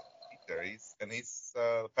 Tough there. He's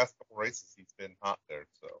the past couple races he's been hot there.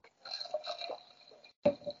 So.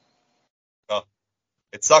 Tough.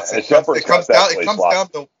 It sucks. It comes down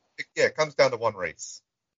to one race.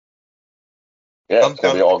 Yeah, it's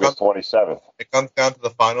going to be August 27th. It comes down to the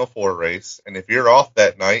Final Four race, and if you're off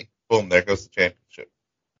that night, boom, there goes the championship.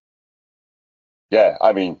 Yeah,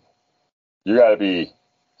 I mean, you got to be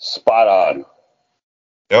spot on.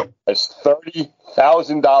 Yep. It's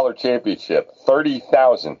 $30,000 championship.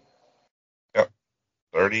 $30,000. Yep.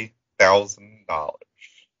 $30,000.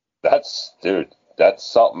 That's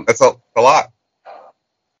something. That's a lot.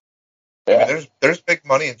 I mean, Yeah, there's big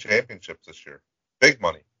money in championships this year. Big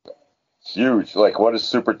money. it's huge. Like, what is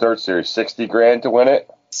Super Dirt Series? 60 grand to win it?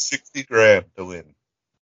 60 grand to win.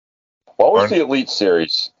 What was Or the Elite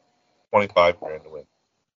Series? 25 grand to win.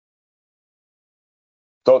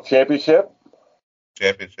 So championship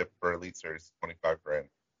Championship for Elite Series, 25 grand.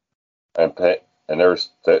 and pay, and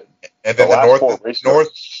there's And the then the last four races are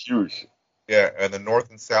North, huge. yeah, and the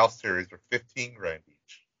North and South Series are 15 grand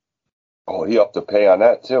each. Oh, he upped the pay on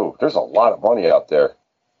that too. There's a lot of money out there.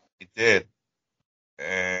 He did.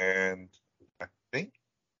 And I think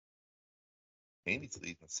Haney's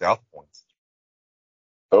leading the South points.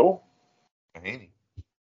 Who? Haney.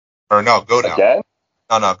 Or no, Go Down. Again?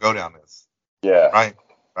 No, Go Down is. Yeah,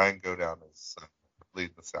 Bryan Go Down is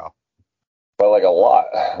leading the South. but like a lot,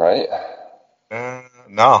 right?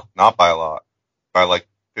 No, not by a lot. By like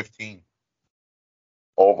 15.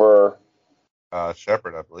 Over.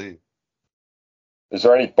 Shepherd, I believe. Is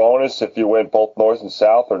there any bonus if you win both North and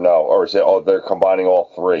South, or no? Or is it? Oh, they're combining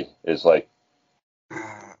all three. Is like.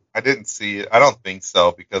 I didn't see it. I don't think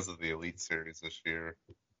so because of the Elite Series this year.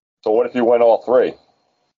 So what if you win all three?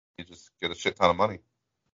 You just get a shit ton of money.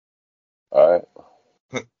 All right.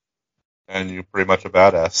 And you're pretty much a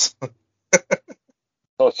badass.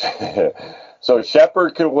 So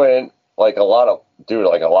Shepard could win like a lot of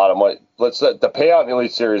money. The payout in the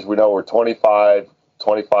Elite Series we know were 25,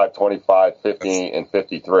 25, 25, 50, and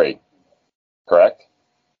 53. Correct?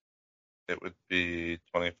 It would be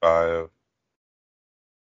 25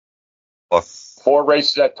 plus 4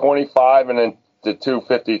 races at 25 and then the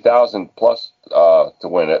 250,000 plus to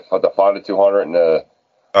win it for the Fonda 200 and the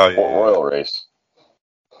Port Royal race.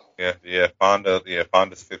 Yeah,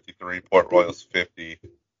 Fonda's 53, Port Royal's 50.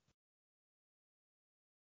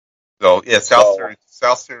 So yeah,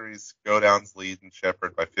 South Series Go Down's leading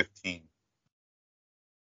Shepherd by 15.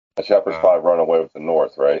 The Shepard's probably run away with the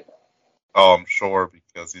North, right? Oh, I'm sure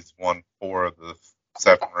because he's won 4 of the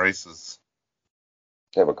 7 races.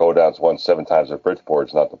 Yeah, but Go Down's won 7 times at Bridgeport.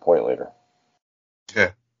 It's not the point leader.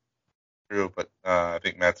 Yeah, true, but I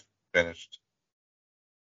think Matt's finished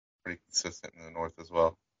pretty consistent in the North as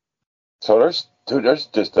well. So there's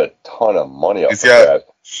just a ton of money up there.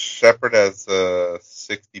 Shepherd has a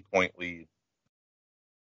 60-point lead.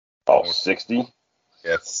 Oh, 60?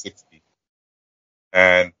 Yeah, 60.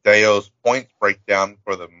 And Deo's points breakdown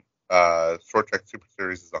for the short track super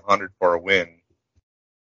series is 100 for a win.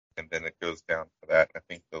 And then it goes down for that. I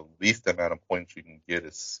think the least amount of points you can get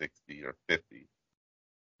is 60 or 50.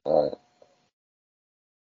 All right.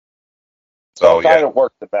 So I'm trying to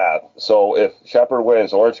work the math. So if Shepherd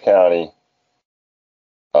wins Orange County,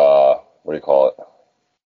 what do you call it?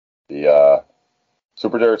 The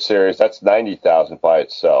Super Dirt Series, that's 90,000 by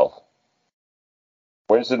itself.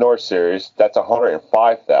 Wins the North Series, that's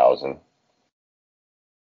 105,000.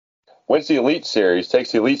 Wins the Elite Series,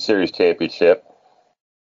 takes the Elite Series championship,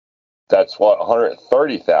 that's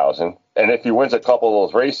 130,000. And if he wins a couple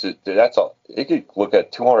of those races, he could look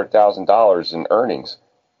at $200,000 in earnings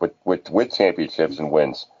with championships and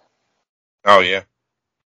wins. Oh yeah.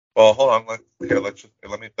 Well, hold on. Let me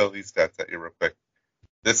throw these stats at you real quick.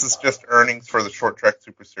 This is just earnings for the short track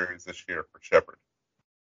super series this year for Shepherd.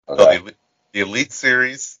 Okay. So the Elite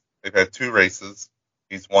Series, they've had 2 races.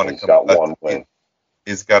 He's got one win.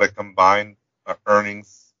 He's got a combined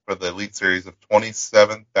earnings for the Elite Series of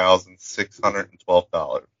 $27,612.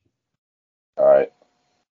 All right.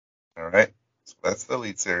 So that's the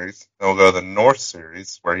Elite Series. Then we'll go to the North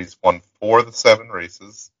Series, where he's won 4 of the 7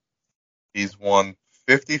 races. He's won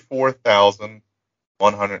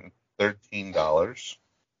 $54,113.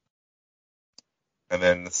 And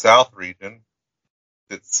then the South region,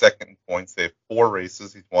 it's second in points. They have 4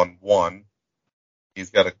 races. He's won 1.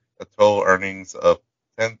 He's got a total earnings of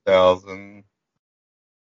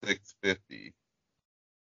 $10,650.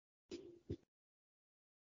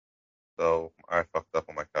 So I fucked up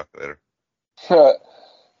on my calculator.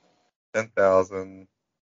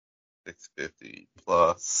 10,650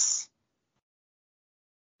 plus.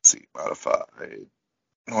 Let's see, modified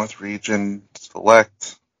North region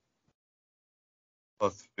select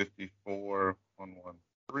plus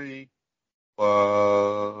 54,113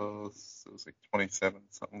 plus it was like 27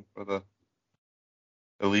 something for the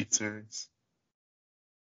Elite Series.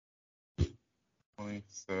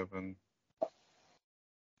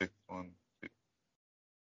 27,612.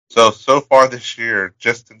 So far this year,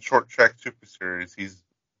 just in short track super series, he's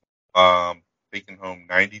taken home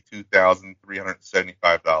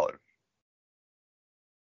 $92,375.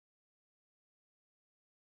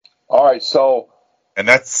 All right, so. And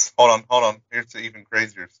that's hold on. Here's an even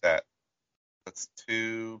crazier stat. That's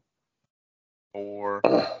 2, 4,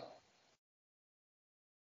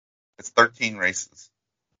 It's 13 races.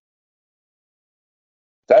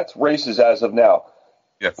 That's races as of now.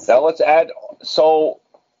 Yes. Now let's add. So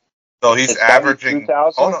he's averaging.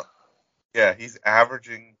 Hold on. Yeah, he's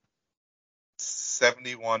averaging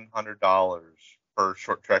 $7,100 per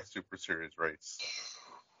short track Super Series race.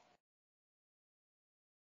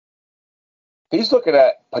 He's looking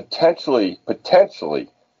at potentially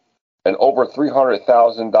an over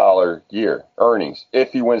 $300,000 year earnings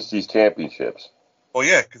if he wins these championships. Well,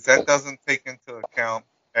 yeah, because that doesn't take into account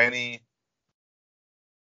any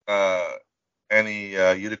Utica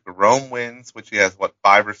Rome wins, which he has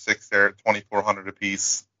 5 or 6 there at $2,400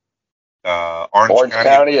 apiece. Orange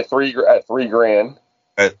County at $3,000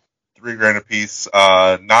 at $3,000 apiece.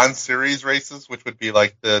 Non-series races, which would be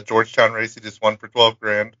like the Georgetown race he just won for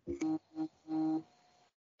 $12,000.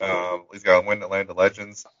 He's got a win at Land of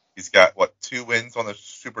Legends. He's got 2 wins on the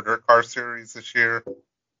Super Dirt Car Series this year.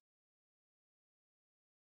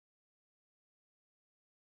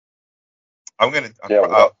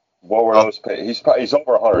 What were those paid? He's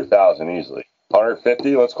over 100,000 easily.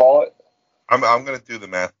 150, let's call it. I'm gonna do the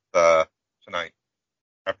math tonight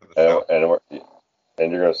after the show.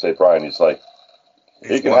 And you're gonna say, Bryan, he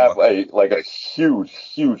can have a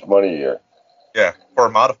huge money year. Yeah, for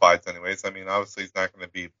modifieds, anyways. I mean, obviously he's not going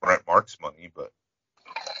to be Brent Marks money, but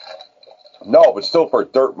no, but still for a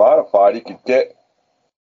dirt modified, he could get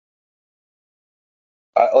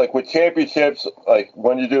with championships. Like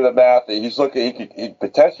when you do the math, he's looking. He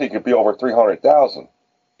potentially could be over 300,000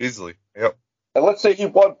 easily. Yep. And let's say he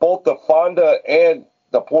won both the Fonda and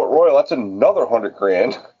the Port Royal. That's another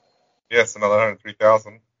 $100,000. Yes, another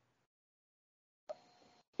 103,000.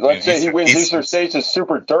 Let's say he wins Eastern States'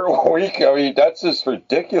 Super Dirt Week. I mean, that's just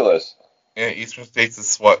ridiculous. Yeah, Eastern States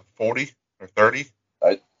is 40 or 30?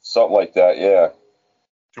 Something like that, yeah.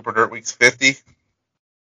 Super Dirt Week's 50.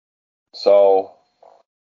 So,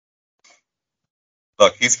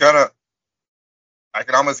 look, I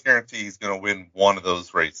can almost guarantee he's gonna win one of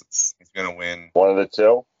those races. He's gonna win one of the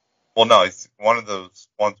two. Well, no, it's one of those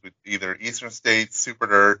ones with either Eastern States, Super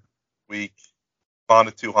Dirt Week,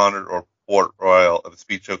 Fonda 200, or Port Royal of the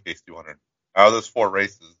Speed Showcase 200. Out of those 4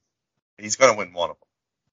 races, he's going to win one of them.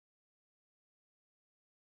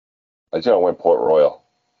 He's going to win Port Royal.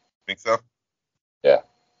 Think so? Yeah.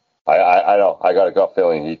 I know. I got a gut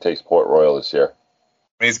feeling he takes Port Royal this year.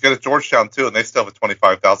 I mean, he's good at Georgetown, too, and they still have a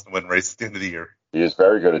 25,000 win race at the end of the year. He is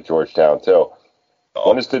very good at Georgetown, too.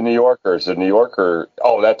 When is the New Yorker? Is the New Yorker...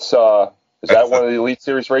 Oh, that's that one of the Elite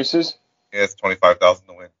Series races? Yeah, it's 25,000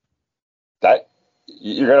 to win.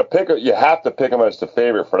 You're going to pick it. You have to pick him as the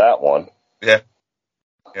favorite for that one. Yeah.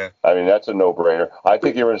 I mean, that's a no-brainer. I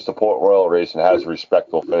think he runs the Port Royal race and has a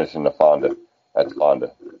respectable finish in the Fonda. That's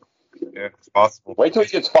Fonda. Yeah, it's possible. Wait till he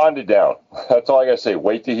gets Fonda down. That's all I got to say.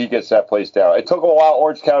 Wait till he gets that place down. It took him a while,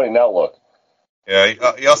 Orange County, now look. Yeah,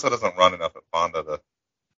 he also doesn't run enough at Fonda to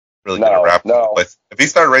really get a wrap on the place. If he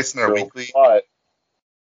started racing there weekly...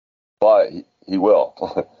 But he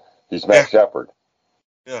will. He's Matt Shepard.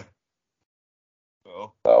 Yeah.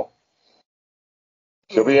 So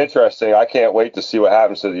should be interesting. I can't wait to see what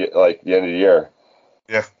happens to the end of the year.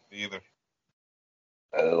 Yeah, me either.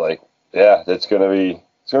 It's gonna be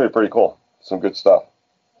pretty cool. Some good stuff.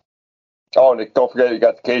 Oh, and don't forget you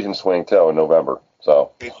got the Cajun Swing too in November.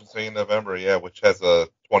 So Cajun Swing in November, yeah, which has a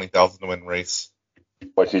 20,000 to win race.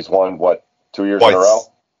 Which he's won 2 years Twice. in a row.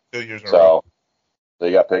 2 years in a row. So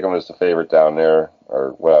you got to pick him as the favorite down there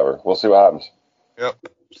or whatever. We'll see what happens. Yep.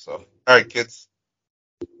 So all right, kids.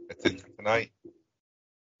 That's it for tonight.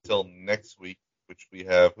 Until next week, which we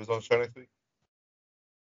have. Who's on the show next week?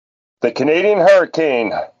 The Canadian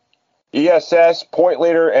Hurricane, ESS point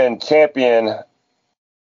leader and champion,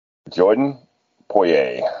 Jordan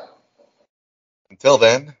Poirier. Until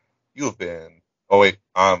then, you have been. Oh wait,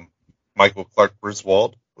 I'm Michael Clark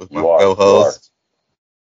Griswold with my co-host,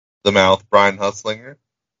 the Mouth Bryan Huslinger,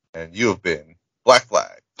 and you have been Black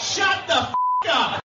Flag. Shut the f*** up!